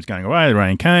came. The rain was going away. The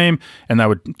rain came, and they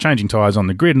were changing tyres on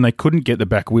the grid, and they couldn't get the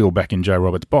back wheel back in Joe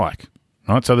Roberts' bike,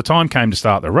 right? So the time came to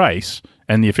start the race,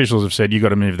 and the officials have said, you got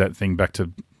to move that thing back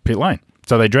to pit lane.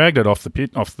 So they dragged it off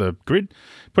the grid,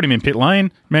 put him in pit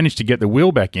lane, managed to get the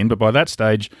wheel back in, but by that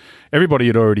stage, everybody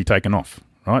had already taken off,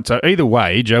 right? So either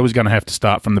way, Joe was going to have to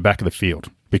start from the back of the field,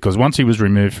 because once he was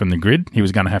removed from the grid, he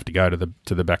was going to have to go to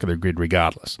the back of the grid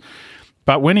regardless.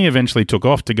 But when he eventually took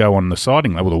off to go on the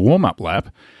siding lap, or the warm-up lap,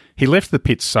 he left the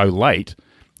pits so late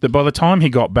that by the time he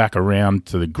got back around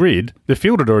to the grid, the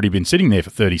field had already been sitting there for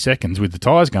 30 seconds with the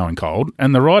tyres going cold,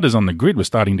 and the riders on the grid were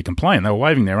starting to complain. They were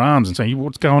waving their arms and saying,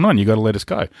 what's going on? You got to let us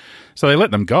go. So they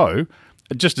let them go.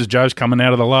 Just as Joe's coming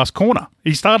out of the last corner,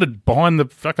 he started behind the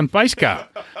fucking pace car.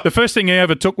 The first thing he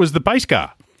overtook was the pace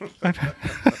car.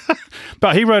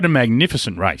 But he rode a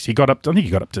magnificent race. I think he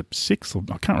got up to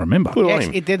 6th. I can't remember. Yes,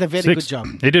 he did a very good job.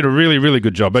 He did a really, really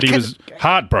good job. But he was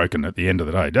heartbroken at the end of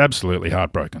the day. Absolutely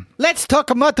heartbroken. Let's talk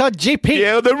MotoGP.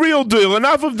 Yeah, the real deal.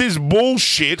 Enough of this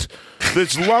bullshit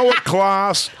that's lower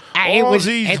class.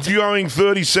 Aussies going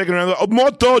 32nd round.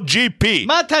 MotoGP.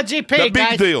 MotoGP, the big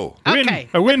guys. deal. Okay.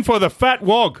 A win for the fat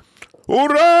wog.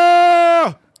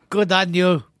 Hurrah! Good on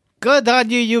you. Good on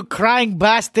you, you crying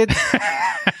bastard.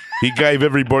 He gave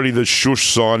everybody the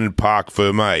shush sign in Parc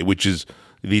Fermé, which is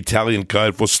the Italian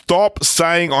code for stop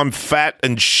saying I'm fat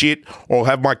and shit, or I'll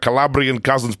have my Calabrian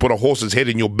cousins put a horse's head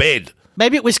in your bed.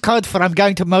 Maybe it was code for I'm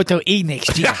going to Moto E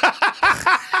next year. No,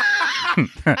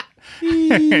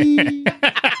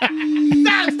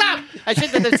 stop! I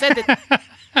shouldn't have said it.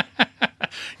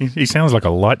 He sounds like a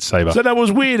lightsaber. So that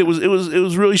was weird. It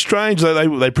was really strange.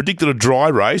 They predicted a dry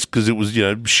race because it was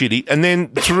shitty, and then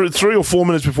 3 or 4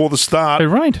 minutes before the start, It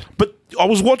rained. But I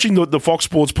was watching the Fox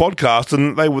Sports podcast,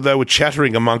 and they were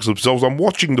chattering amongst themselves. I'm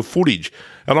watching the footage,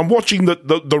 and I'm watching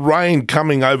the rain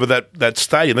coming over that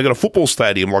stadium. They got a football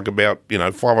stadium like about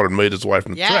 500 metres away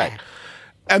from the track.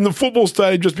 And the football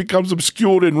stadium just becomes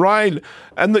obscured in rain.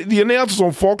 And the announcers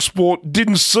on Fox Sport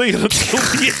didn't see it until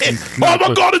the end. Oh,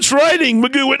 my God, it's raining.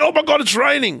 Magoo went, oh, my God, it's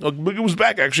raining. Magoo was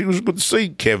back, actually. It was good to see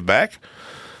Kev back.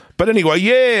 But anyway,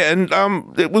 yeah, and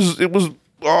it was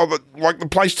like the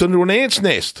place turned into an ant's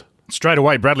nest. Straight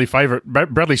away, Bradley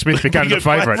Smith became the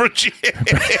favourite.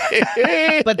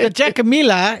 But the Jack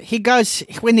Miller,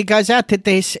 when he goes out to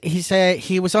this,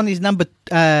 he was on his number.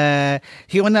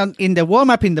 He went in the warm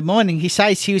up in the morning. He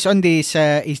says he was on his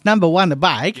number 1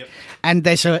 bike, and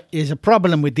there's a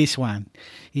problem with this one.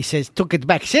 He says took it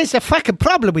back. He says there's a fucking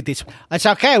problem with this one. It's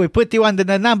okay. We put you under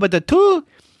the number 2,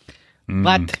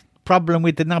 but. Problem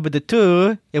with the number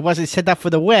 2, it wasn't set up for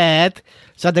the wet,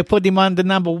 so they put him on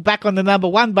back on the number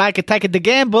 1 bike and taking the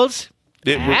gambles.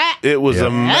 It was a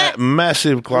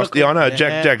massive cluster. Yeah, I know.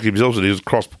 Jack himself said he was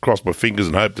crossed my fingers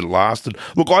and hoped it lasted.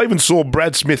 Look, I even saw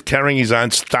Brad Smith carrying his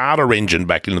own starter engine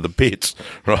back into the pits,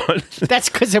 right? That's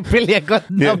because Aprilia got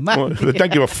no money. Well, they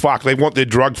don't give a fuck. They want their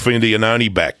drug fiend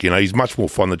Iannone back. He's much more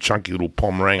fun than chunky little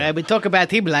Pomeranian. We talk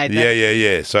about him later.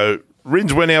 Yeah. So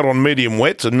Rins went out on medium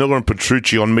wets, and Miller and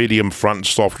Petrucci on medium front and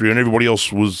soft rear, and everybody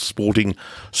else was sporting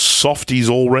softies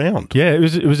all round. Yeah,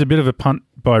 it was a bit of a punt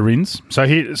by Rins. So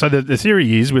the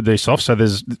theory is with these softs, so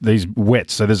there's these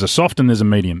wets. So there's a soft and there's a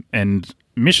medium. And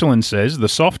Michelin says the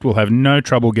soft will have no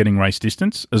trouble getting race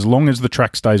distance as long as the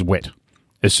track stays wet.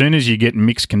 As soon as you get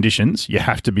mixed conditions, you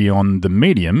have to be on the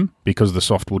medium because the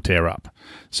soft will tear up.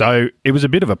 So it was a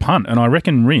bit of a punt, and I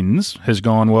reckon Rins has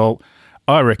gone, well,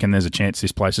 I reckon there's a chance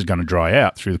this place is going to dry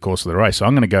out through the course of the race, so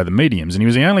I'm going to go the mediums. And he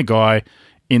was the only guy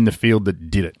in the field that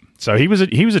did it. So he was a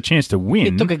chance to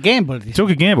win. He took a gamble.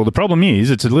 The problem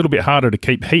is it's a little bit harder to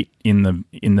keep heat in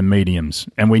the mediums,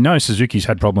 and we know Suzuki's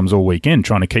had problems all weekend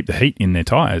trying to keep the heat in their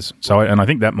tyres. So, and I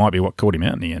think that might be what caught him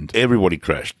out in the end. Everybody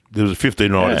crashed. There was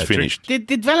 15 riders finished.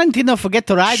 Did Valentino forget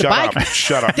to ride the bike?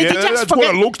 Shut up. Did he just that's forget?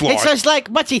 what it looked like. It's just like,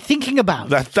 what's he thinking about?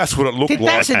 That's what it looked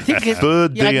like.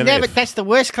 Third DNF. That's the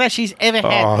worst crash he's ever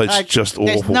had. Oh, it's just awful.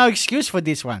 There's no excuse for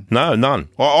this one. No, none.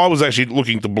 I was actually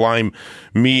looking to blame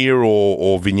Mir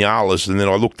or Vinales, and then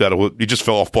I looked at it. He just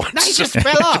fell off by himself. No, he just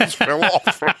fell off. Just fell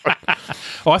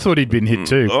off. I thought he'd been hit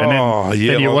too. And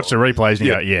then you watch the replays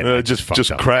and you go,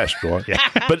 just crashed, right?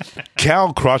 But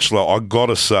Cal Crutchlow, I got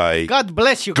to say. God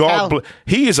bless you, Cal.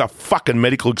 He is a fucking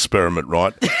medical experiment,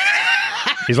 right?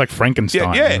 He's like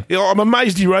Frankenstein. Yeah. I'm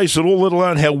amazed he raced at all, let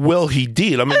alone how well he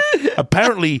did. I mean,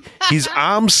 apparently his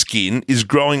arm skin is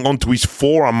growing onto his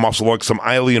forearm muscle like some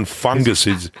alien fungus.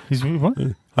 He's what?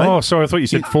 Oh, sorry, I thought you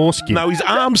said foreskin. No, his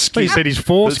arm skin. You said his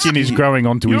foreskin is growing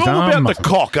onto his arm. You're all about the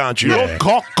cock, aren't you? Yeah.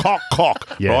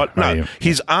 Cock. Yeah, right? No,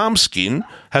 his arm skin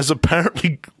has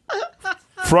apparently...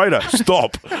 Fredo,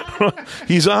 stop.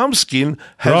 His arm skin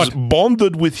has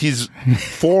bonded with his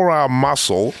forearm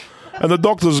muscle, and the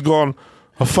doctor's gone,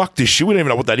 oh, fuck this shit. We don't even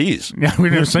know what that is. Yeah,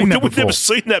 we've never seen that before. We've never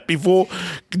seen that before.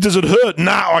 Does it hurt?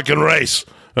 Nah, I can race.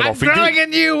 And I'm growing a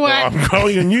new one. I'm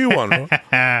growing a new one.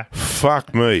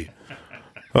 Fuck me.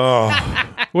 Oh.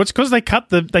 Well, it's because they cut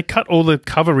all the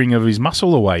covering of his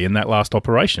muscle away in that last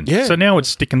operation. Yeah. So now it's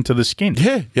sticking to the skin.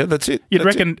 Yeah, that's it. You'd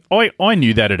reckon I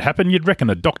knew that had happened. You'd reckon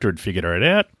a doctor had figured it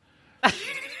out.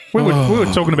 We were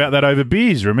talking about that over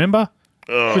beers, remember?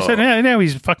 We said now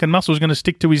his fucking muscle's going to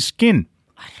stick to his skin.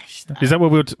 Is that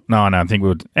what we would? No, I think we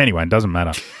would. Anyway, it doesn't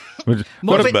matter. Doesn't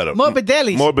matter.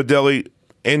 Morbidelli. Morbidelli,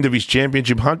 end of his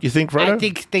championship hunt, you think, Fredo?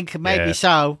 I think maybe Yeah.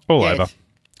 so. All Yes. over.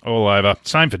 All over.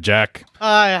 Same for Jack.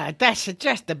 Oh, that's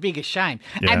just the biggest shame.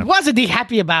 Yeah. And wasn't he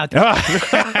happy about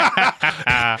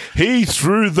it? He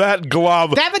threw that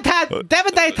glove.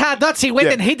 Davide Tardozzi went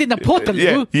and hid in the portal.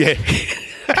 Yeah.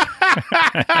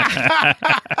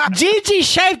 Gigi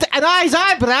shaved an eye's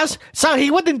eyebrows so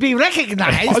he wouldn't be I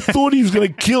recognized. thought he was going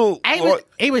to kill.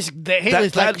 He was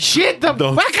like, that- shit, the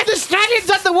the- fucking Australians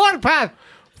on the warpath.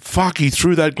 Fuck, he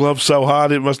threw that glove so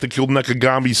hard it must have killed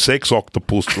Nakagami's sex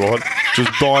octopus, right?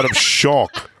 Just died of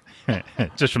shock.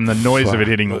 Just from the noise of it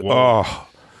hitting the wall. Oh,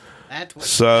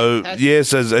 so,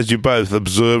 yes, as you both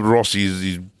observed, Rossi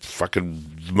is fucking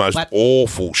most But-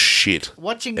 awful shit.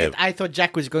 Watching Yeah. it, I thought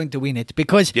Jack was going to win it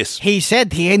because Yes. he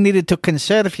said he needed to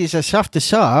conserve his soft.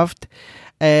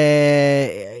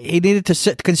 He needed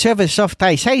to conserve his soft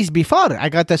tie. Says before, I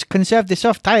got to conserve the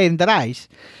soft tie in the rice.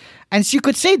 And you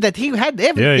could see that he had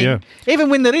everything. Yeah. Even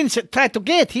when the Rins tried to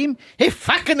get him, he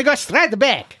fucking got straight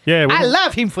back. Yeah, I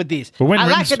love him for this. But when I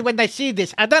like Rins- it when I see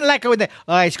this. I don't like it when they,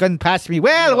 it's going past me.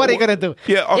 Well, what are you going to do?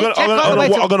 Yeah, I'm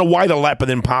going to wait a lap and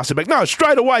then pass it back. No,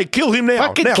 straight away, kill him now.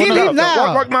 Fucking kill him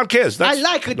now. Like Marquez. I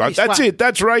like it this That's way. it.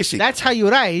 That's racing. That's how you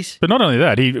race. But not only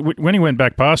that, when he went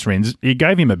back past Rins, he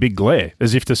gave him a big glare,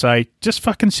 as if to say, just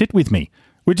fucking sit with me.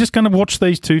 We're just going to watch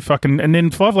these two fucking... And then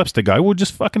 5 laps to go, we'll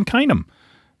just fucking cane them.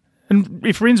 And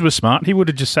if Rins was smart, he would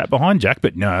have just sat behind Jack,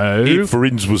 but no. If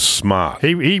Rins was smart.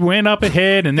 He went up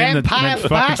ahead and then Vampire the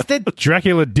bastard.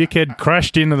 Dracula dickhead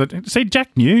crashed into the... See,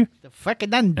 Jack knew. The fucking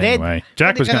undead. Anyway,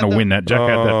 Jack What was are you going to do? win that. Jack had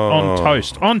that on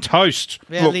toast. On toast.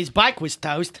 Well, Look- his bike was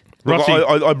toast. Look, Rossi,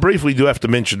 I briefly do have to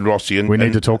mention Rossi. And, we need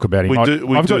and to talk about him. We do.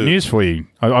 I've got news for you.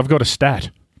 I've got a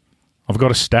stat. I've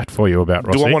got a stat for you about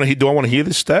Rossi. Do I want to hear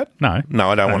this stat? No.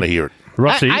 I don't want to hear it.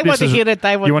 Rossi, I this want to is- hear it.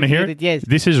 You want to hear it? Yes.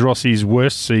 This is Rossi's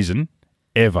worst season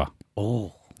ever.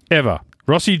 Oh. Ever.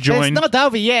 Rossi It's joined... not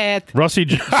over yet. Rossi...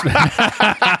 It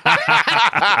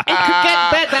could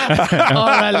get better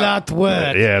or a lot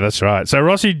worse. Yeah, that's right. So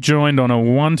Rossi joined on a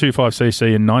 125cc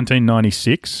in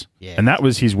 1996, Yes. and that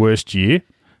was his worst year,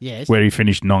 Yes. where he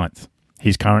finished 9th.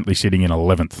 He's currently sitting in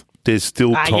 11th. There's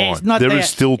still time. Yeah, it's not there is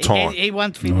still He- time. He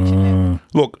won't finish it.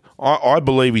 Look, I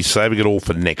believe he's saving it all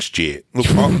for next year. Look,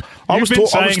 I You've was been ta- I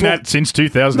saying was ta- that since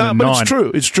 2009. No, but it's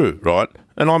true. It's true, right?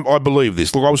 And I believe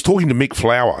this. Look, I was talking to Mick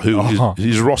Flower, who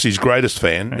is Rossi's greatest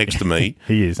fan next to me.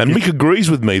 He is. And Mick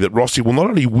agrees with me that Rossi will not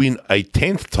only win a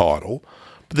 10th title,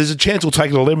 but there's a chance he'll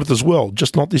take an 11th as well,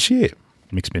 just not this year.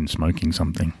 Mick's been smoking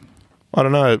something. I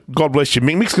don't know. God bless you.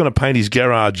 Mick's going to paint his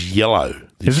garage yellow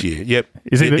this Is it? year. Yep.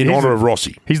 Is he in he's honour the- of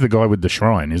Rossi. He's the guy with the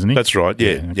shrine, isn't he? That's right.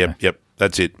 Yeah. okay. Yep.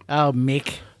 That's it. Oh,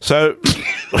 Mick. So,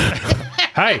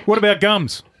 Hey, what about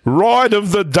Gums? ride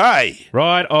of the day.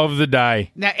 Ride of the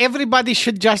day. Now, everybody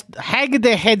should just hang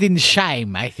their head in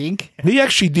shame, I think. He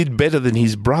actually did better than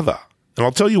his brother. And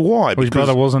I'll tell you why. Well, his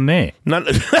brother wasn't there. No,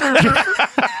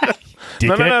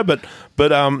 Dickhead.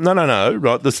 no.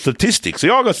 Right, the statistics. See,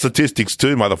 I got statistics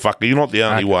too, motherfucker. You're not the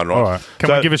only one, right? All right.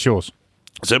 Come on, give us yours.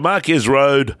 So Marquez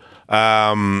rode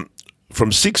from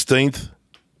 16th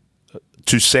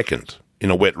to 2nd in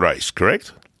a wet race,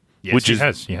 correct? Yes,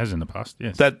 he has in the past,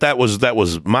 yes. That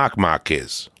was Mark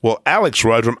Marquez. Well, Alex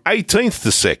rode from 18th to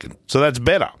 2nd, so that's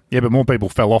better. Yeah, but more people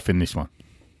fell off in this one.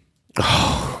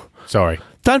 Sorry.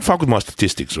 Don't fuck with my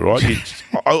statistics, all right?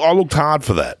 I looked hard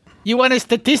for that. You want a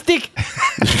statistic?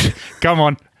 Come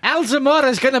on. Al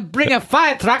Zamora's going to bring a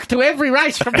fire truck to every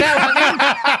race from now on in.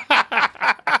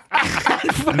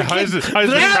 Hose the Drown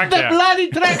track the down. bloody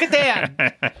truck down.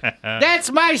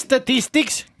 That's my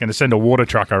statistics. Going to send a water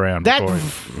truck around. That for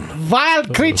him.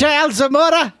 wild creature, Al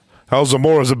Zamora. Al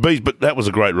Zamora's a beast, but that was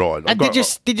a great ride. And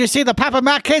did you see the Papa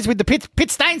Marquez with the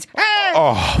pit stains? Hey!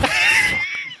 Oh,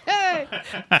 Hey!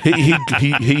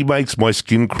 he makes my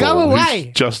skin crawl. Go away.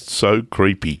 He's just so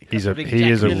creepy. He is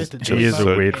a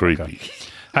So weird creepy. fucker.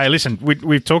 Hey, listen,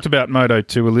 we've talked about Moto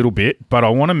 2 a little bit, but I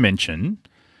want to mention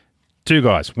two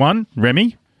guys. One,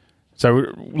 Remy. So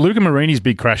Luca Marini's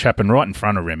big crash happened right in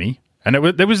front of Remy, and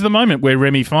there was the moment where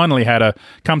Remy finally had a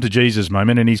come to Jesus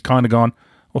moment, and he's kind of gone,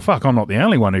 well, fuck, I'm not the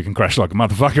only one who can crash like a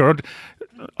motherfucker.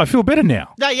 I feel better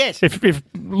now. No, yes. If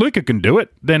Luca can do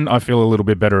it, then I feel a little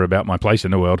bit better about my place in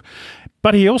the world.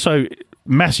 But he also,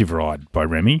 massive ride by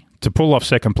Remy to pull off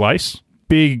second place.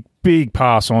 Big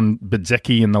pass on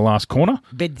Bezzecchi in the last corner.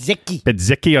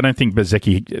 Bezzecchi. I don't think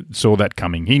Bezzecchi saw that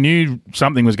coming. He knew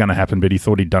something was going to happen, but he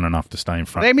thought he'd done enough to stay in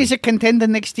front. Remy's a contender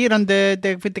next year on with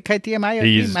the KTM.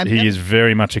 He is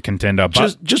very much a contender.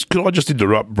 But Could I just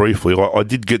interrupt briefly? I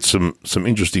did get some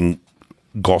interesting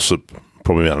gossip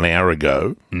probably about an hour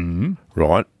ago,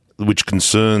 right, which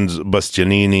concerns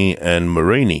Bastianini and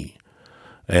Marini.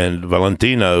 And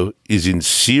Valentino is in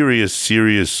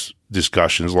serious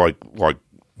discussions, like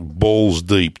balls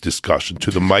deep discussion to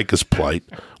the maker's plate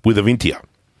with Avintia.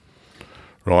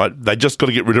 Right? They just got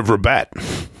to get rid of Rabat.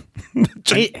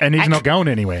 And he's not going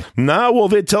anywhere. No, well,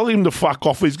 they're telling him to fuck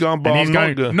off. He's going, And he's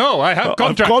going, no, I have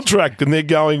contract. And they're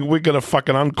going, we're going to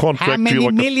fucking uncontract How you.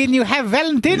 many million you have,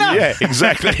 Valentino? Yeah,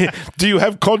 exactly. Do you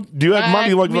have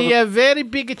money like me a very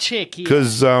big check here.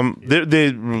 because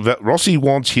Rossi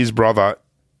wants his brother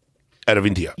at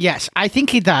Avintia. Yes, I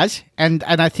think he does, and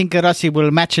I think Rossi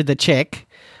will match the check,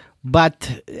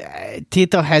 but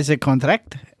Tito has a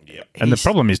contract. And the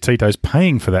problem is Tito's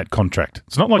paying for that contract.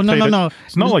 It's not like no.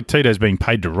 It's not like Tito's being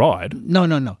paid to ride.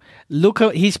 No. Look,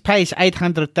 he pays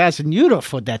 800,000 euro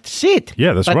for that seat.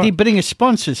 Yeah, that's but right. He brings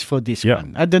sponsors for this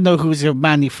one. I don't know who's the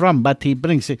money from, but he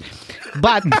brings it.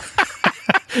 But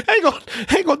Hang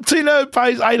on. Tito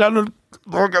pays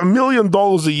 $1 million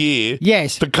a year.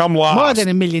 yes, to come last. more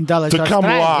than $1 million. To come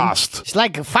Australian. last. It's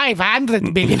like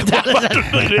 $500 million.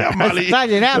 Yeah, money.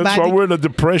 That's why we're in a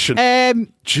depression.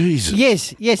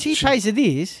 Jesus. Yes, he pays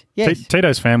this. Yes.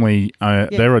 Tito's family,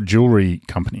 they're a jewelry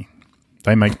company.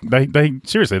 They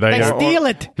seriously, They steal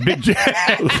it. The big,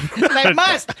 They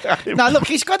must. Now, look,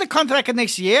 he's got a contract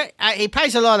next year. He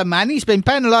pays a lot of money. He's been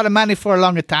paying a lot of money for a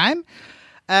longer time.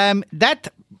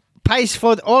 That pays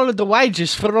for all of the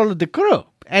wages for all of the crew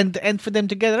and for them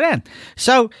to get around.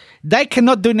 So they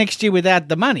cannot do next year without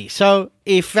the money. So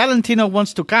if Valentino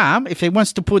wants to come, if he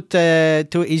wants to put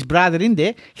to his brother in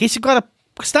there, he's got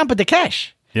to stump the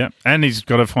cash. yeah, and he's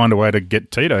got to find a way to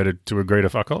get Tito to agree to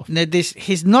fuck off. Now,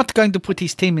 he's not going to put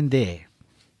his team in there.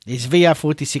 It's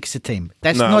VR46 a team.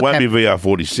 That's No, not it won't be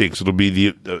VR46. It'll be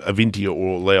the Avintia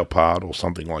or Leopard or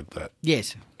something like that.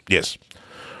 Yes. Yes.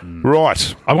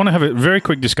 Right. I want to have a very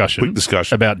quick discussion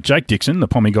about Jake Dixon, the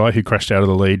Pommy guy who crashed out of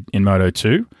the lead in Moto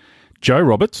 2, Joe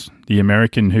Roberts, the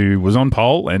American who was on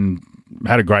pole and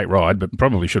had a great ride, but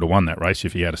probably should have won that race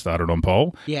if he had started on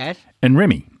pole, Yes. and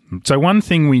Remy. So one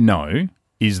thing we know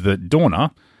is that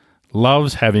Dorna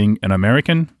loves having an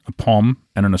American, a Pom,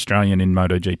 and an Australian in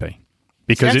MotoGP.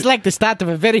 Because Sounds like the start of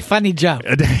a very funny joke.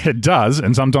 It does,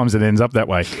 and sometimes it ends up that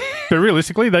way. But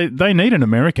realistically, they need an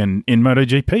American in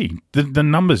MotoGP. The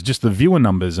numbers, just the viewer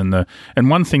numbers, and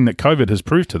one thing that COVID has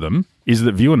proved to them is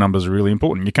that viewer numbers are really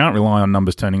important. You can't rely on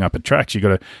numbers turning up at tracks. You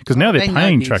got to, because now they're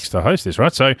paying tracks to host this,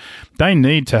 right? So they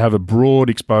need to have a broad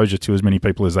exposure to as many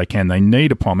people as they can. They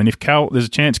need a POM, and if there's a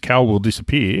chance Cal will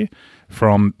disappear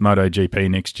from MotoGP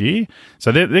next year,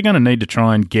 so they're going to need to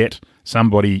try and get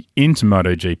somebody into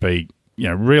MotoGP.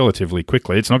 Relatively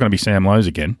quickly. It's not going to be Sam Lowe's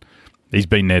again. He's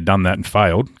been there, done that, and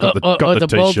failed. Got the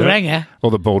bald T-shirt. ranger. Or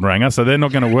the bald ranger. So they're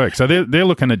not going to work. So they're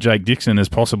looking at Jake Dixon as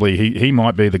possibly he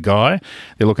might be the guy.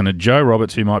 They're looking at Joe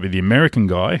Roberts, who might be the American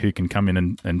guy who can come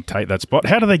in and take that spot.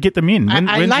 How do they get them in?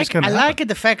 I like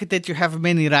the fact that you have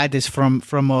many riders from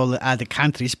all other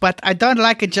countries, but I don't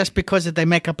like it just because they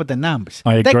make up the numbers.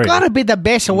 I agree. They got to be the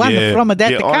best one from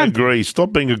that country. I agree.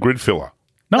 Stop being a grid filler.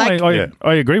 No,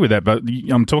 I agree with that, but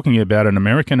I'm talking about an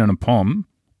American and a POM,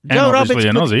 and obviously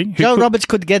an Aussie. Joe Roberts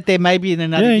could get there maybe in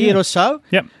another year or so.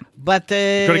 Yep. But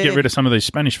you've got to get rid of some of these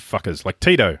Spanish fuckers, like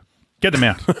Tito. Get them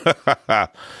out.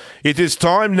 It is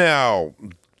time now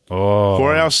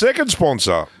for our second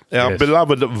sponsor, our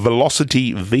beloved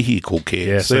Velocity Vehicle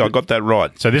Care. Yeah, See, I got that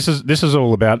right. So this is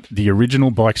all about the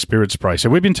original Bike Spirit spray. So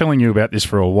we've been telling you about this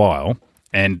for a while.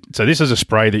 And so this is a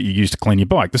spray that you use to clean your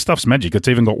bike. The stuff's magic. It's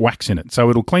even got wax in it. So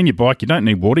it'll clean your bike. You don't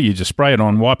need water. You just spray it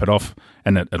on, wipe it off,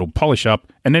 and it'll polish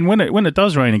up. And then when it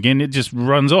does rain again, it just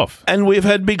runs off. And we've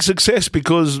had big success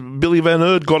because Billy Van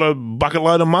Erd got a bucket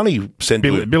load of money sent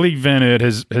to him. Billy Van Erd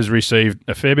has received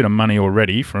a fair bit of money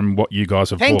already from what you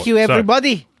guys have bought. Thank you,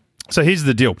 everybody. So here's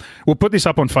the deal. We'll put this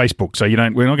up on Facebook, so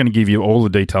we're not going to give you all the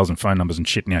details and phone numbers and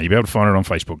shit now. You'll be able to find it on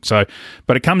Facebook. So,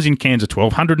 but it comes in cans of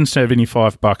 12,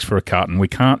 $175 for a carton.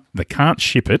 They can't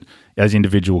ship it as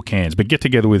individual cans, but get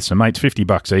together with some mates,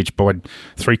 $50 each, buy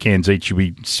 3 cans each. You'll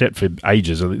be set for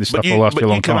ages. This stuff will last you a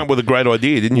long time. You came up with a great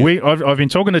idea, didn't you? I've been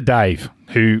talking to Dave,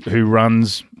 who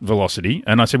runs Velocity,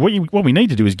 and I said, what we need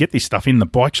to do is get this stuff in the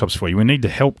bike shops for you. We need to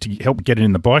help get it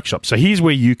in the bike shop. So here's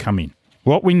where you come in.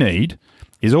 What we need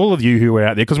is all of you who are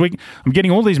out there, because I'm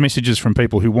getting all these messages from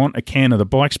people who want a can of the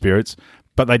Bike Spirits,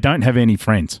 but they don't have any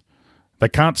friends. They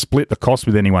can't split the cost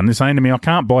with anyone. They're saying to me, I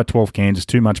can't buy 12 cans, it's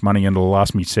too much money and it'll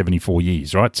last me 74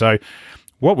 years, right? So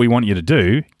what we want you to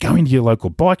do, go into your local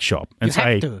bike shop and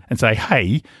say,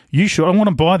 hey, I want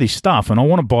to buy this stuff and I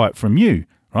want to buy it from you.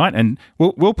 right? And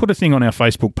we'll put a thing on our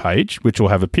Facebook page, which will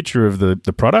have a picture of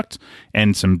the product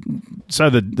and so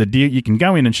the deal, you can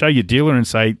go in and show your dealer and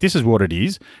say, this is what it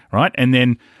is, right? And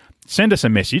then send us a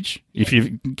message. If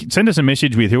you send us a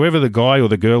message with whoever the guy or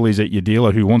the girl is at your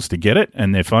dealer who wants to get it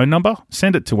and their phone number,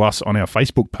 send it to us on our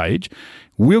Facebook page.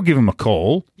 We'll give them a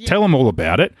call, tell them all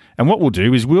about it, and what we'll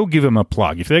do is we'll give them a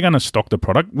plug. If they're going to stock the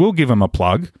product, we'll give them a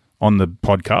plug on the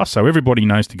podcast so everybody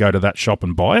knows to go to that shop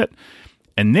and buy it.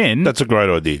 And then That's a great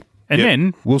idea. And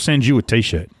then we'll send you a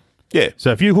T-shirt. Yeah.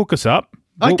 So if you hook us up,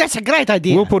 that's a great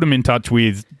idea. we'll put them in touch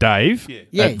with Dave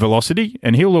at Velocity,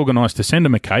 and he'll organise to send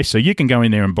them a case so you can go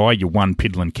in there and buy your one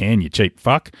piddling can, you cheap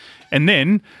fuck, and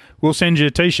then we'll send you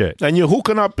a T-shirt. And you're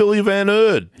hooking up Billy Van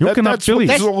Erd. That's Billy.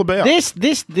 what this is all about.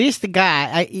 This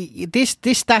guy, this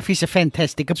stuff is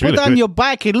fantastic. Put really it on good. your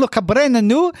bike, it look brand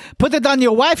new. Put it on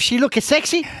your wife, she look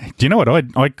sexy. Do you know what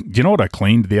I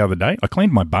cleaned the other day? I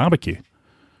cleaned my barbecue.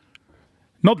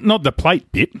 Not the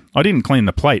plate bit. I didn't clean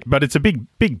the plate, but it's a big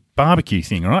barbecue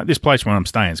thing, right? This place where I'm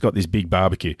staying, it's got this big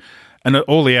barbecue. And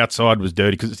all the outside was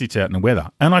dirty because it sits out in the weather.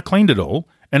 And I cleaned it all,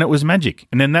 and it was magic.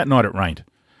 And then that night it rained.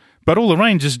 But all the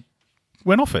rain just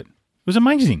went off it. It was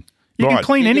amazing. You can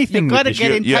clean anything you've with got to this get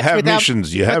shit. in You touch have with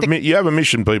missions. You have a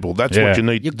mission, people. That's what you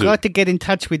need You to do. got to get in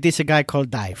touch with this guy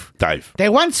called Dave. Dave.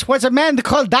 There once was a man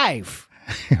called Dave.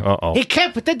 Uh-oh. He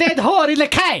kept the dead whore in the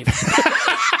cave.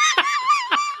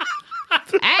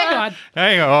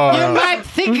 Hang on. You might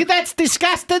think that's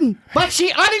disgusting, but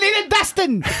she only needed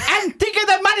dusting. And think of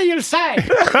the money you'll save.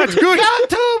 That's good. Go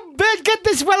to get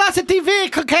this Velocity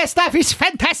vehicle care stuff. It's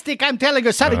fantastic. I'm telling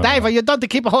you. Sorry, Dave, you don't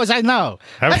keep a hose. I know.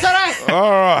 That's all right.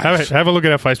 All right. Have a look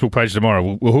at our Facebook page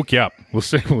tomorrow. We'll hook you up. We'll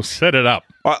set it up.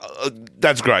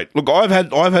 That's great. Look, I've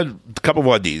had a couple of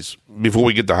ideas before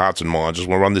we get to Hearts and Minds. Just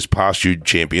want to run this past you,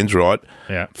 champions, right?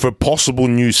 Yeah. For possible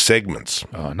new segments.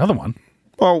 Oh, another one.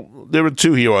 Well, there are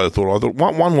two here. I thought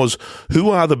one was, who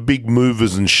are the big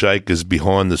movers and shakers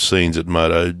behind the scenes at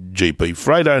MotoGP?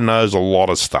 Fredo knows a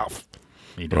lot of stuff.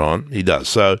 He does. Right? He does.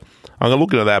 So I'm going to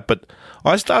look into that. But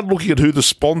I started looking at who the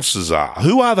sponsors are.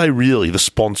 Who are they really? The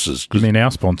sponsors? You mean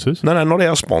our sponsors? No, not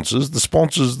our sponsors. The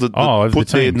sponsors that of put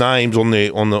the their teams. names on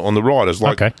the riders.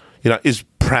 Like, Okay. is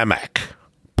Pramac.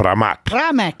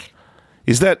 Pramac.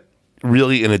 Is that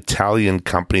really an Italian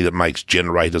company that makes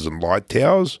generators and light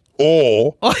towers?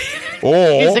 Or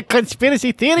It's a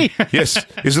conspiracy theory. yes,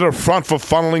 is it a front for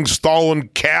funneling stolen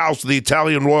cows to the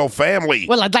Italian royal family?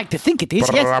 Well, I'd like to think it is,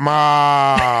 yes.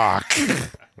 Pramac.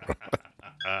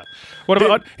 What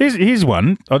about here's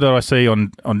one that I see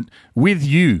on with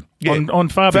you on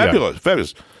Fabio.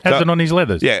 Fabulous. Has So- it on his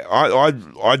leathers. Yeah,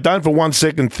 I don't for 1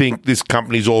 second think this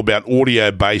company's all about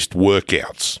audio-based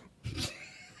workouts.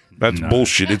 That's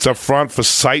bullshit. It's a front for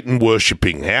Satan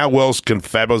worshipping. How else can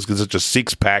Fabulous get such a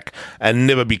six-pack and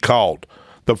never be cold?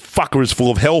 The fucker is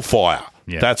full of hellfire.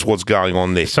 Yeah. That's what's going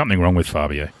on there. Something wrong with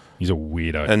Fabio. He's a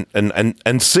weirdo. And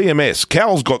CMS.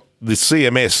 Cal's got the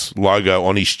CMS logo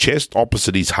on his chest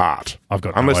opposite his heart. I've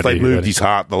got no Unless they idea who moved that his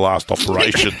heart in the last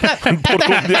operation and put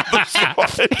it on the other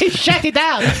side. He shut it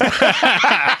down.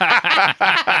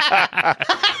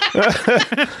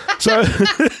 So,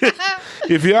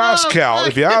 if you ask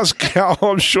Cal,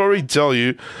 I'm sure he'd tell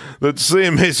you that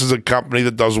CMS is a company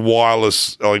that does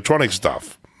wireless electronic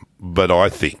stuff. But I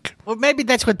think Well, maybe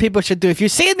that's what people should do. If you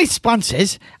see any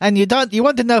sponsors and you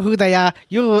want to know who they are,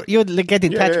 you'll get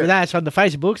in touch with us on the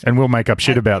Facebooks. And we'll make up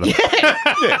shit about them.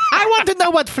 I want to know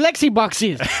what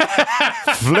FlexiBox is.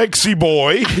 Flexi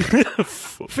Boy,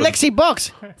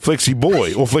 FlexiBox. Flexi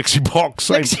Boy, or Flexi Box.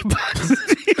 FlexiBox.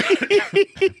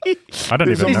 I don't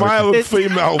There's even a know. male and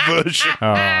female version.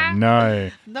 Oh,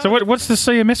 no. So what's the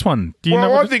CMS one? Do you know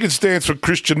Well, I what think it stands for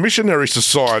Christian Missionary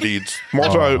Society. Its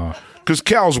motto, because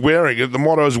Cal's wearing it, the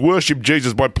motto is worship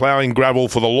Jesus by ploughing gravel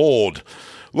for the Lord.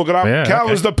 Look it up. Yeah, Cal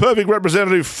okay. is the perfect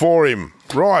representative for him.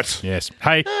 Right. Yes.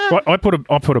 Hey, I put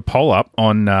a poll up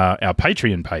on our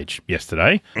Patreon page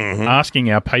yesterday,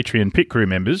 asking our Patreon pit crew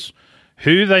members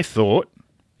who they thought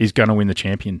is going to win the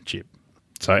championship.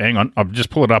 So hang on, I'll just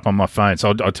pull it up on my phone.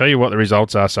 So I'll tell you what the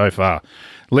results are so far.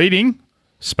 Leading,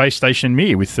 Space Station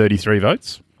Mir with 33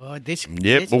 votes. Oh, this.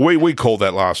 Yep. Well, we called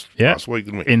that last week,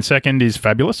 didn't we? In second is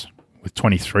Fabulous with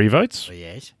 23 votes. Oh,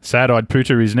 yes. Sad-Eyed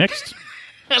Pooter is next.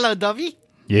 Hello, Dovey.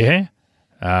 Yeah.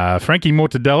 Frankie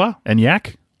Mortadella and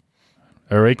Yak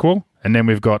are equal. And then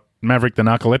we've got Maverick the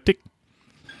Narcoleptic.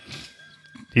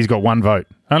 He's got one vote.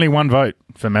 Only one vote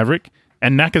for Maverick.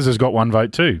 And Knackers has got one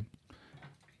vote too.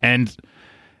 And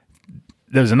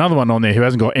there's another one on there who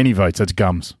hasn't got any votes. That's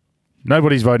Gums.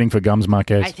 Nobody's voting for Gums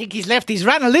Marquez. I think he's left his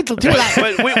run a little too late.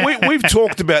 But we've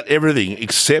talked about everything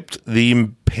except the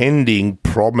impending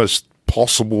promised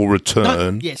possible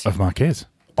return Yes. Of Marquez.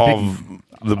 of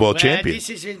the world champion. This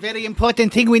is a very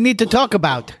important thing we need to talk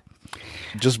about.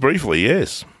 Just briefly,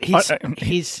 yes.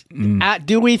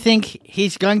 Do we think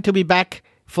he's going to be back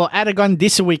for Aragon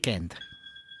this weekend?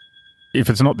 If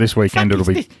it's not this weekend, it'll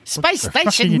be... Space fuck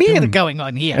are Station you mirror doing? going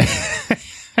on here.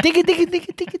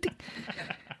 Digga.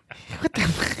 What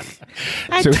the...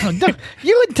 I don't know.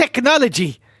 You and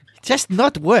technology just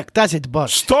not work, does it,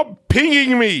 boss? Stop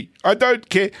pinging me. I don't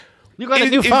care. You got a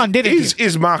new phone, didn't you?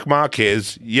 Is Mark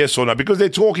Marquez, yes or no? Because they're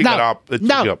talking it up.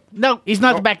 No, he's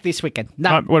not back this weekend.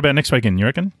 No. What about next weekend, you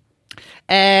reckon?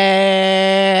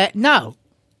 No. No?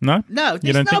 No, You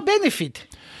there's don't no think? benefit.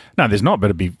 No, there's not,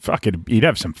 but he'd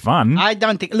have some fun. I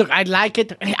don't think... Look, I like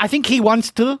it. I think he wants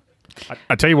to.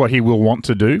 I tell you what he will want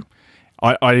to do.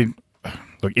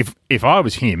 Look, if I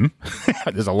was him,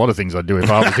 there's a lot of things I'd do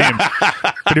if I was him.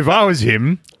 But if I was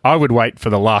him, I would wait for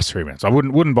the last 3 rounds. I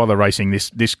wouldn't bother racing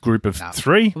this group of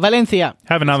three. Valencia.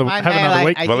 Have another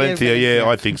week. Valencia, yeah,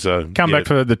 I think so. Come Yeah. back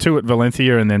for the 2 at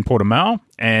Valencia and then Portimao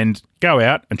and go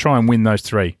out and try and win those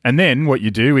 3. And then what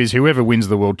you do is whoever wins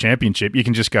the world championship, you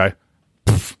can just go,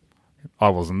 "Pff, I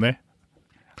wasn't there.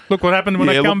 Look what happened when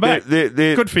I come back.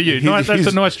 Good for you. That's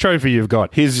a nice trophy you've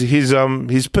got. His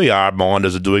PR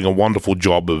minders are doing a wonderful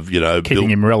job of Keeping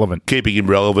him relevant.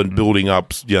 building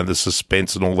up the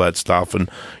suspense and all that stuff, and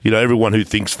everyone who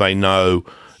thinks they know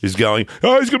is going,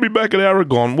 oh, he's going to be back at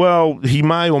Aragon. Well, he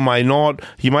may or may not.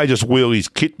 He may just wheel his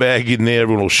kit bag in there.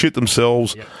 Everyone will shit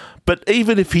themselves. Yep. But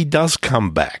even if he does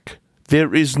come back,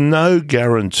 there is no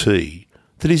guarantee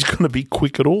that he's going to be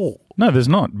quick at all. No, there's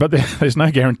not. But there's no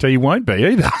guarantee he won't be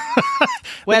either.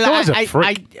 Well,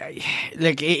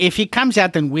 look, if he comes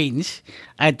out and wins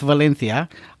at Valencia,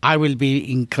 I will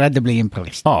be incredibly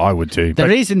impressed. Oh, I would too. The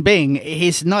reason being,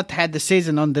 he's not had the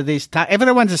season under these tires.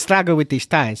 Everyone's a struggle with these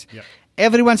tires. Yep.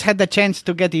 Everyone's had the chance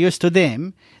to get used to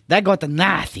them. They got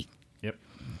nothing. Yep.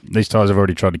 These tires have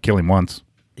already tried to kill him once.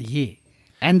 Yeah,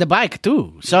 and the bike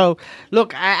too. So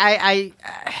look,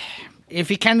 if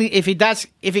he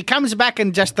comes back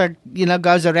and just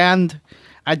goes around,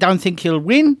 I don't think he'll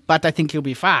win, but I think he'll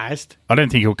be fast. I don't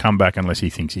think he'll come back unless he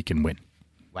thinks he can win.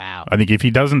 Wow. I think if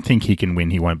he doesn't think he can win,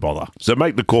 he won't bother. So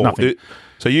make the call.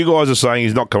 So you guys are saying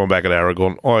he's not coming back at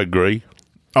Aragon. I agree.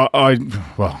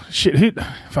 Well, shit.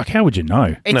 How would you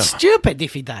know? It's stupid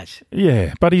if he does.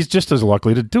 Yeah, but he's just as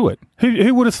likely to do it.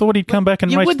 Who would have thought he'd come back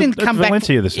and race at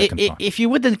Valencia the second time? If you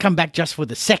wouldn't come back just for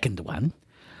the second one,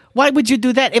 why would you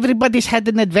do that? Everybody's had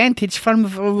an advantage from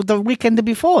the weekend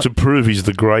before. To prove he's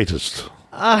the greatest.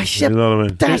 Oh, shit. You know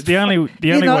what I mean?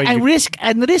 The only way and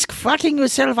risk fucking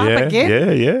yourself up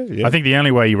again. Yeah. I think the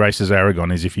only way he races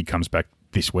Aragon is if he comes back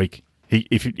this week.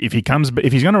 If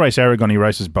he's going to race Aragon, he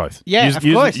races both. Yeah, of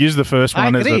course. Use the first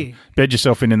one bed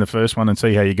yourself in the first one and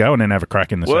see how you go, and then have a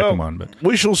crack in the second one. But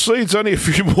we shall see. It's only a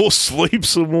few more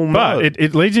sleeps, and we'll know. But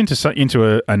it leads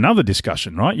into another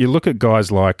discussion, right? You look at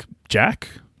guys like Jack,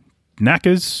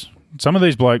 Knackers, some of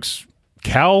these blokes,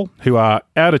 Cal, who are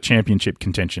out of championship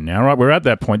contention now, right? We're at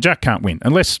that point. Jack can't win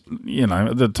unless,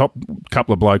 the top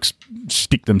couple of blokes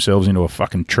stick themselves into a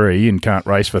fucking tree and can't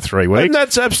race for 3 weeks. And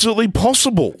that's absolutely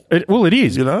possible. It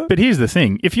is. But here's the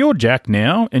thing. If you're Jack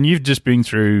now and you've just been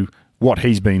through what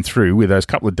he's been through with those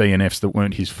couple of DNFs that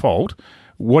weren't his fault,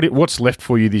 what's left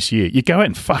for you this year? You go out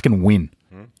and fucking win.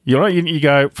 You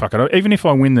go, fuck it. Even if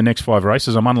I win the next 5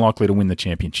 races, I'm unlikely to win the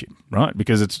championship, right?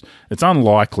 Because it's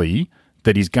unlikely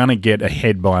that he's going to get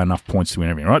ahead by enough points to win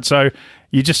everything, right? So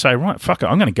you just say, right, fuck it,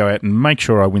 I'm going to go out and make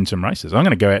sure I win some races. I'm going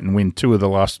to go out and win 2 of the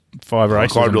last 5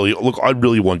 races. I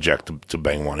really want Jack to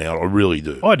bang one out. I really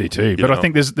do. I do too. But I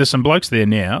think there's some blokes there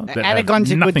now that Aragon's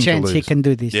have a good nothing chance to he lose. can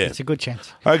do this. Yeah. It's a good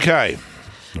chance. Okay.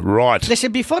 Right.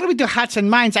 Listen, before we do Hearts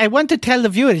and Minds, I want to tell the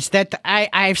viewers that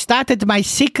I've started my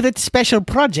secret special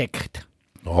project.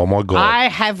 Oh, my God. I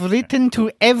have written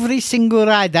to every single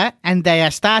rider, and they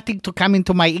are starting to come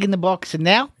into my inbox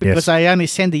now because I only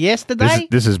sent it yesterday.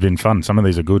 This has been fun. Some of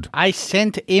these are good. I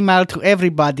sent email to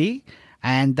everybody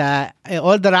and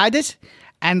all the riders,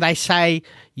 and I say,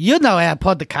 our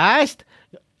podcast.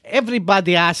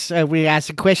 Everybody we ask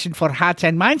a question for Hearts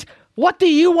and Minds. What do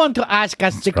you want to ask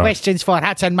us questions for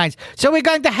Hearts and Minds? So we're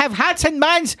going to have Hearts and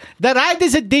Minds, the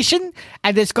Riders Edition,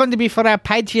 and it's going to be for our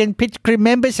Patreon Pit Crew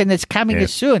members, and it's coming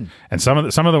soon. And some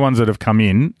of the ones that have come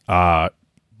in are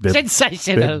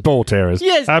sensational. They're ball terrors.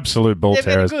 Yes, absolute ball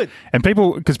terrors. Very good. And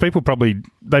people probably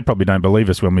don't believe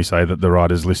us when we say that the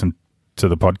riders listen to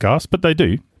the podcast, but they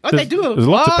do. Oh, they do. There's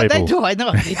lots of people. They do. I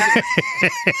know.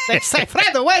 They say,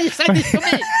 Fredo, why you say this to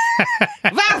me?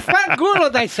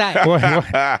 Varfangulo, they say.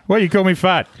 Why you call me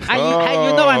fat? You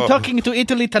know I'm talking to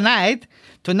Italy tonight.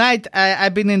 tonight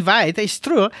I've been invited. It's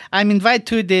true. I'm invited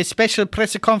to the special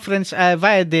press conference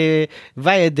via the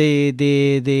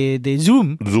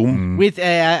Zoom with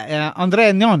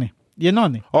Andrea Iannone.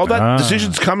 Oh, that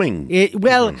decision's coming.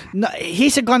 No,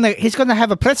 he's gonna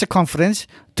have a press conference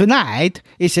tonight.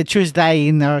 It's a Tuesday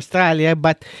in Australia,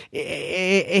 but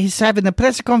he's having a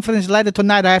press conference later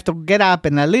tonight. I have to get up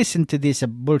and listen to this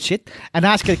bullshit and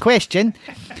ask a question.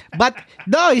 But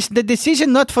no, it's the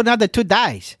decision not for another 2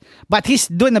 days. But he's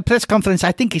doing a press conference.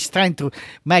 I think he's trying to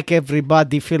make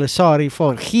everybody feel sorry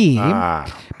for him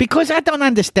because I don't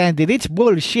understand it. It's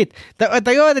bullshit.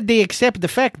 They already accept the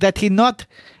fact that he not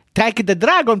take the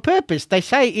drug on purpose. They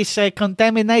say it's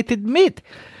contaminated meat.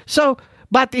 So,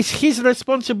 but it's his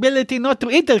responsibility not to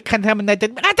eat the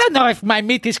contaminated meat. I don't know if my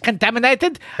meat is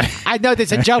contaminated. I know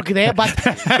there's a joke there, but...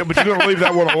 Yeah, but you're going to leave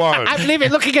that one alone. I'm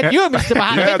looking at you, Mr.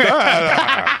 Mohammed.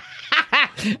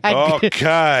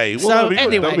 Okay. Well, So that'll be good.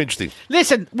 anyway, That'll be interesting.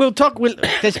 Listen, we'll talk.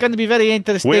 There's going to be very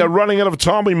interesting. We are running out of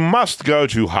time. We must go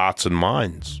to Hearts and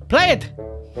Minds. Play it.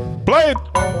 Play it.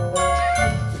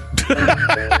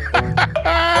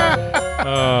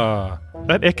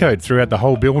 That echoed throughout the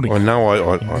whole building. I know.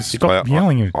 I think Stop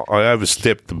yelling. I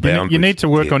overstepped the boundaries. You need to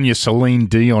work on your Celine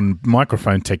Dion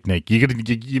microphone technique. You got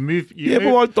to you move. Yeah,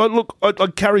 but I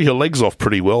carry her legs off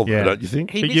pretty well, don't you think?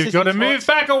 He But misses you've got to his move voice.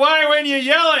 back away when you're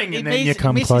yelling, and then you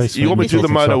come misses- close. You want me to do the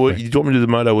Talking Moto? softly. You want me to do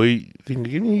the Moto E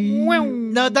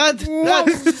thing? No, don't.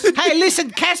 Hey,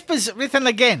 listen, Casper's written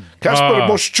again. Casper Ah.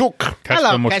 Moschuk. Casper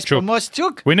Hello, Moschuk. Casper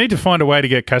Moschuk. We need to find a way to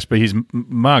get Casper his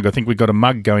mug. I think we got a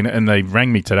mug going, and they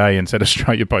rang me today and said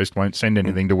Australia Post won't send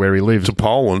anything to where he lives. To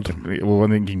Poland. Well, I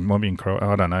think he might be in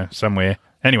I don't know, somewhere.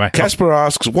 Anyway, Casper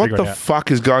asks, what figure the it out.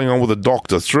 fuck is going on with the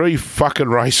doctor? 3 fucking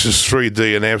races, 3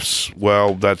 DNFs.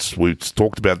 Well, we've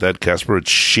talked about that, Casper.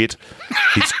 It's shit.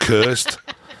 He's cursed.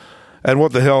 And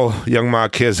what the hell young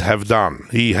Marquez have done?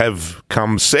 He have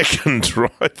come second,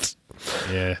 right?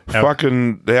 yeah. By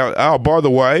the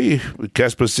way,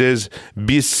 Casper says,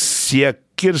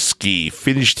 Bisiekierski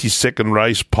finished his second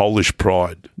race, Polish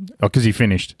Pride. Oh, because he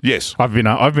finished. Yes. I've been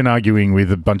arguing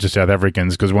with a bunch of South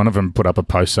Africans because one of them put up a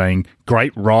post saying,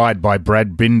 "Great ride by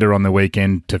Brad Binder on the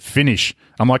weekend to finish."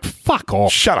 I'm like, "Fuck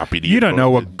off! Shut up, idiot. You don't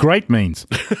know what great means."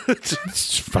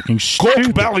 It's fucking Cork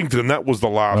stupid. Bellington, that was the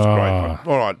last great one.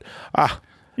 All right.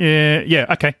 Yeah,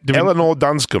 okay. Eleanor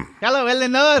Dunscombe. Hello,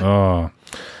 Eleanor. Oh,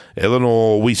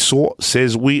 Eleanor, we saw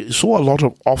a lot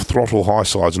of off-throttle high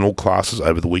sides in all classes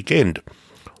over the weekend.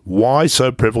 Why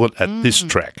so prevalent at this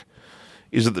track?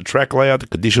 Is it the track layout, the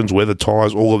conditions, weather,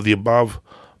 tyres, all of the above?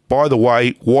 By the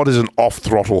way, what is an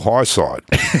off-throttle high side?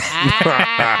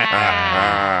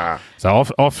 so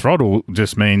off throttle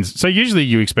just means so. Usually,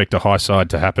 you expect a high side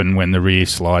to happen when the rear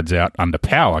slides out under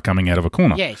power coming out of a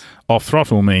corner. Yes. Off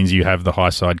throttle means you have the high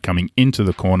side coming into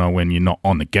the corner when you're not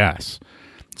on the gas.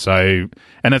 So,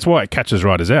 and that's why it catches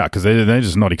riders out because they're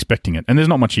just not expecting it, and there's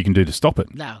not much you can do to stop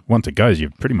it. No. Once it goes, you're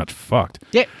pretty much fucked.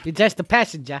 Yep, it's just the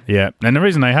passenger. Yeah, and the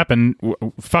reason they happen,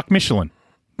 fuck Michelin.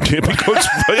 Because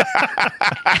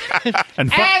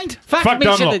And And fuck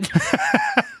Michelin.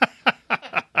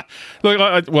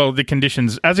 Look, well, the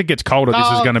conditions, as it gets colder, this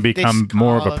is going to become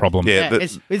more of a problem. Yeah.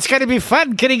 It's going to be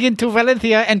fun getting into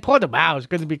Valencia and Portimao. It's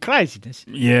going to be craziness.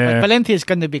 Yeah. But Valencia is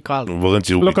going to be cold.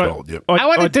 Valencia will Look, be cold, yep. I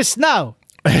want it to snow.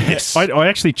 Yes. I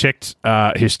actually checked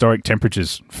historic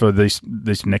temperatures for this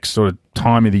next sort of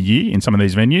time of the year in some of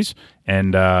these venues,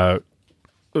 and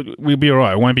we'll be all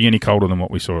right. It won't be any colder than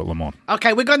what we saw at Le Mans.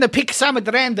 Okay, we're going to pick some at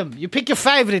random. You pick your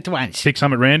favourite ones. Pick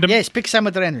some at random? Yes, pick some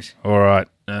at random. All right.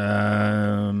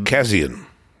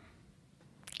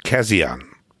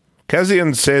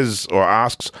 Kazian says or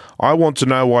asks, I want to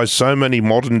know why so many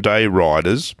modern day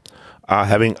riders are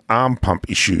having arm pump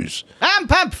issues. I'm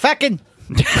pump fucking.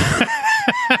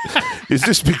 Is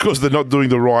this because they're not doing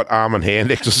the right arm and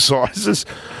hand exercises?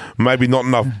 Maybe not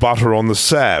enough butter on the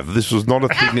salve. This was not a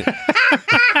thing.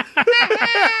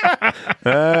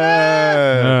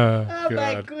 Oh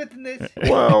my goodness.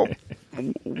 Well,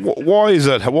 why is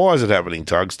it happening,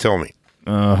 Tugs? Tell me.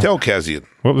 Tell Kazian.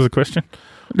 What was the question?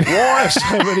 Why are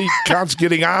so many cunts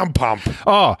getting arm pump?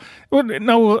 Oh, well,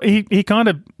 no, he kind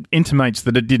of intimates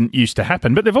that it didn't used to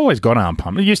happen, but they've always got arm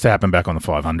pump. It used to happen back on the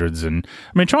 500s, and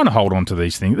I mean, trying to hold on to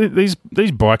these things.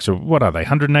 These bikes are, what are they,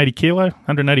 180 kilo,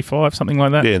 185, something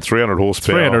like that? Yeah, and 300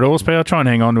 horsepower. 300 horsepower. Try and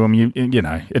hang on to them. You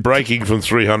know, Braking from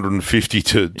 350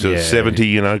 to 70,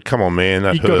 you know, come on, man,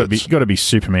 that hurts. You've got to be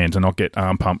Superman to not get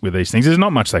arm pump with these things. There's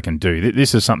not much they can do.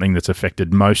 This is something that's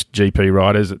affected most GP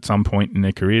riders at some point in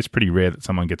their career. It's pretty rare that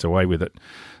someone gets away with it.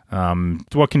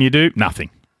 What can you do?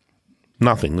 Nothing.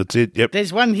 Nothing, that's it, yep.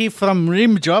 There's one here from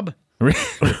Rim Job.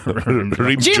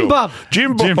 Rim Jim job. Bob.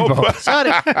 Jim Jim Bob. Bob.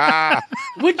 Sorry.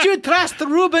 Would you trust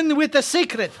Ruben with a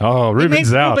secret? Oh, It Ruben's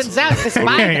means out. Ruben's out, the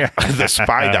spider. The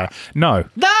spider. No.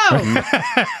 No!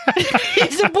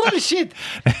 It's a bullshit.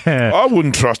 I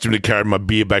wouldn't trust him to carry my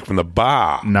beer back from the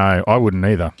bar. No, I wouldn't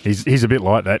either. He's a bit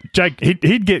like that. Jake,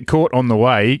 he'd get caught on the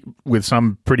way with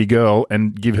some pretty girl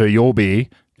and give her your beer,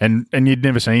 and you'd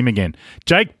never see him again.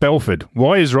 Jake Belford,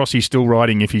 why is Rossi still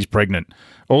riding if he's pregnant?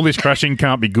 All this crashing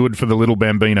can't be good for the little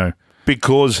bambino.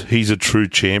 Because he's a true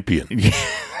champion.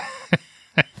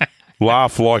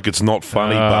 Laugh like it's not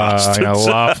funny, bastards. You know,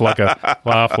 laugh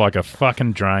like a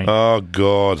fucking drain. Oh,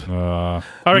 God. I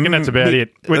reckon that's about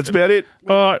it. That's about it.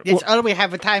 That's all we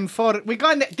have time for. We're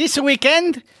going this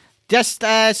weekend, just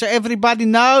so everybody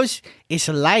knows, it's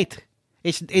late.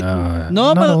 It's Another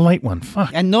normal. late one. Fuck.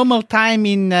 And normal time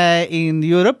in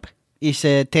Europe is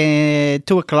 2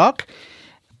 o'clock,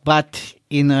 but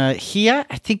in here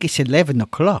I think it's 11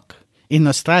 o'clock in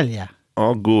Australia.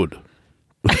 Oh, good.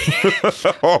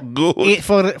 Oh, good.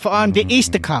 For on the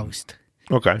east coast.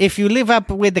 Okay. If you live up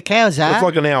where the cows are, It's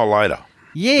like an hour later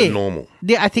yeah, than normal.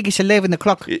 Yeah, I think it's 11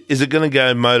 o'clock. Is it going to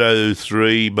go Moto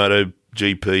 3, Moto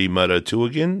GP, Moto 2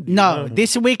 again? No,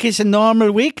 this week is a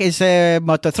normal week. It's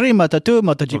Moto 3, Moto 2,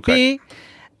 Moto GP. Okay.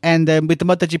 And with the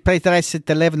MotoGP race at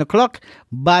 11 o'clock.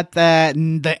 But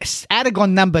the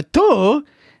Aragon number 2,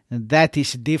 that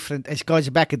is different. It goes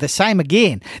back the same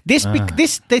again.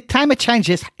 The time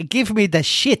changes give me the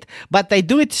shit. But they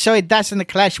do it so it doesn't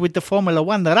clash with the Formula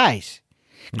 1 race.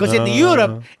 Because in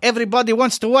Europe, everybody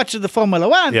wants to watch the Formula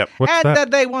 1. Yep. What's and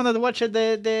that? they want to watch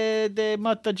the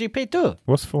MotoGP too.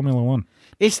 What's Formula One?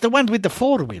 It's the one with the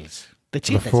 4 wheels. The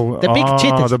cheetahs. The big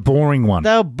cheetahs. The boring one.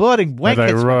 The boring Where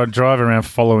they wankers. drive around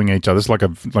following each other. It's like a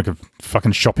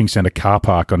fucking shopping centre car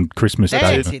park on Christmas Day.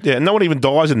 That's it. Yeah, no one even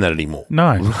dies in that anymore.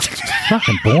 No, it's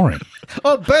fucking boring.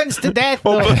 Or burns to death.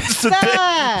 Oh, or- it's the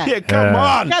Nah. Yeah, come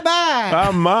on. Come on.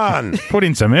 Come on. Put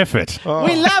in some effort.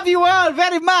 We love you all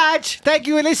very much. Thank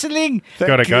you for listening.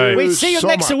 Gotta go. We'll see you so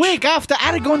next much. week after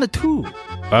Aragon 2. Bye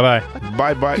bye.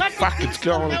 Bye-bye. Fuck, it's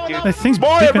going again. Things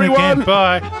Bye, beeping again. everyone.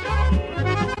 Bye.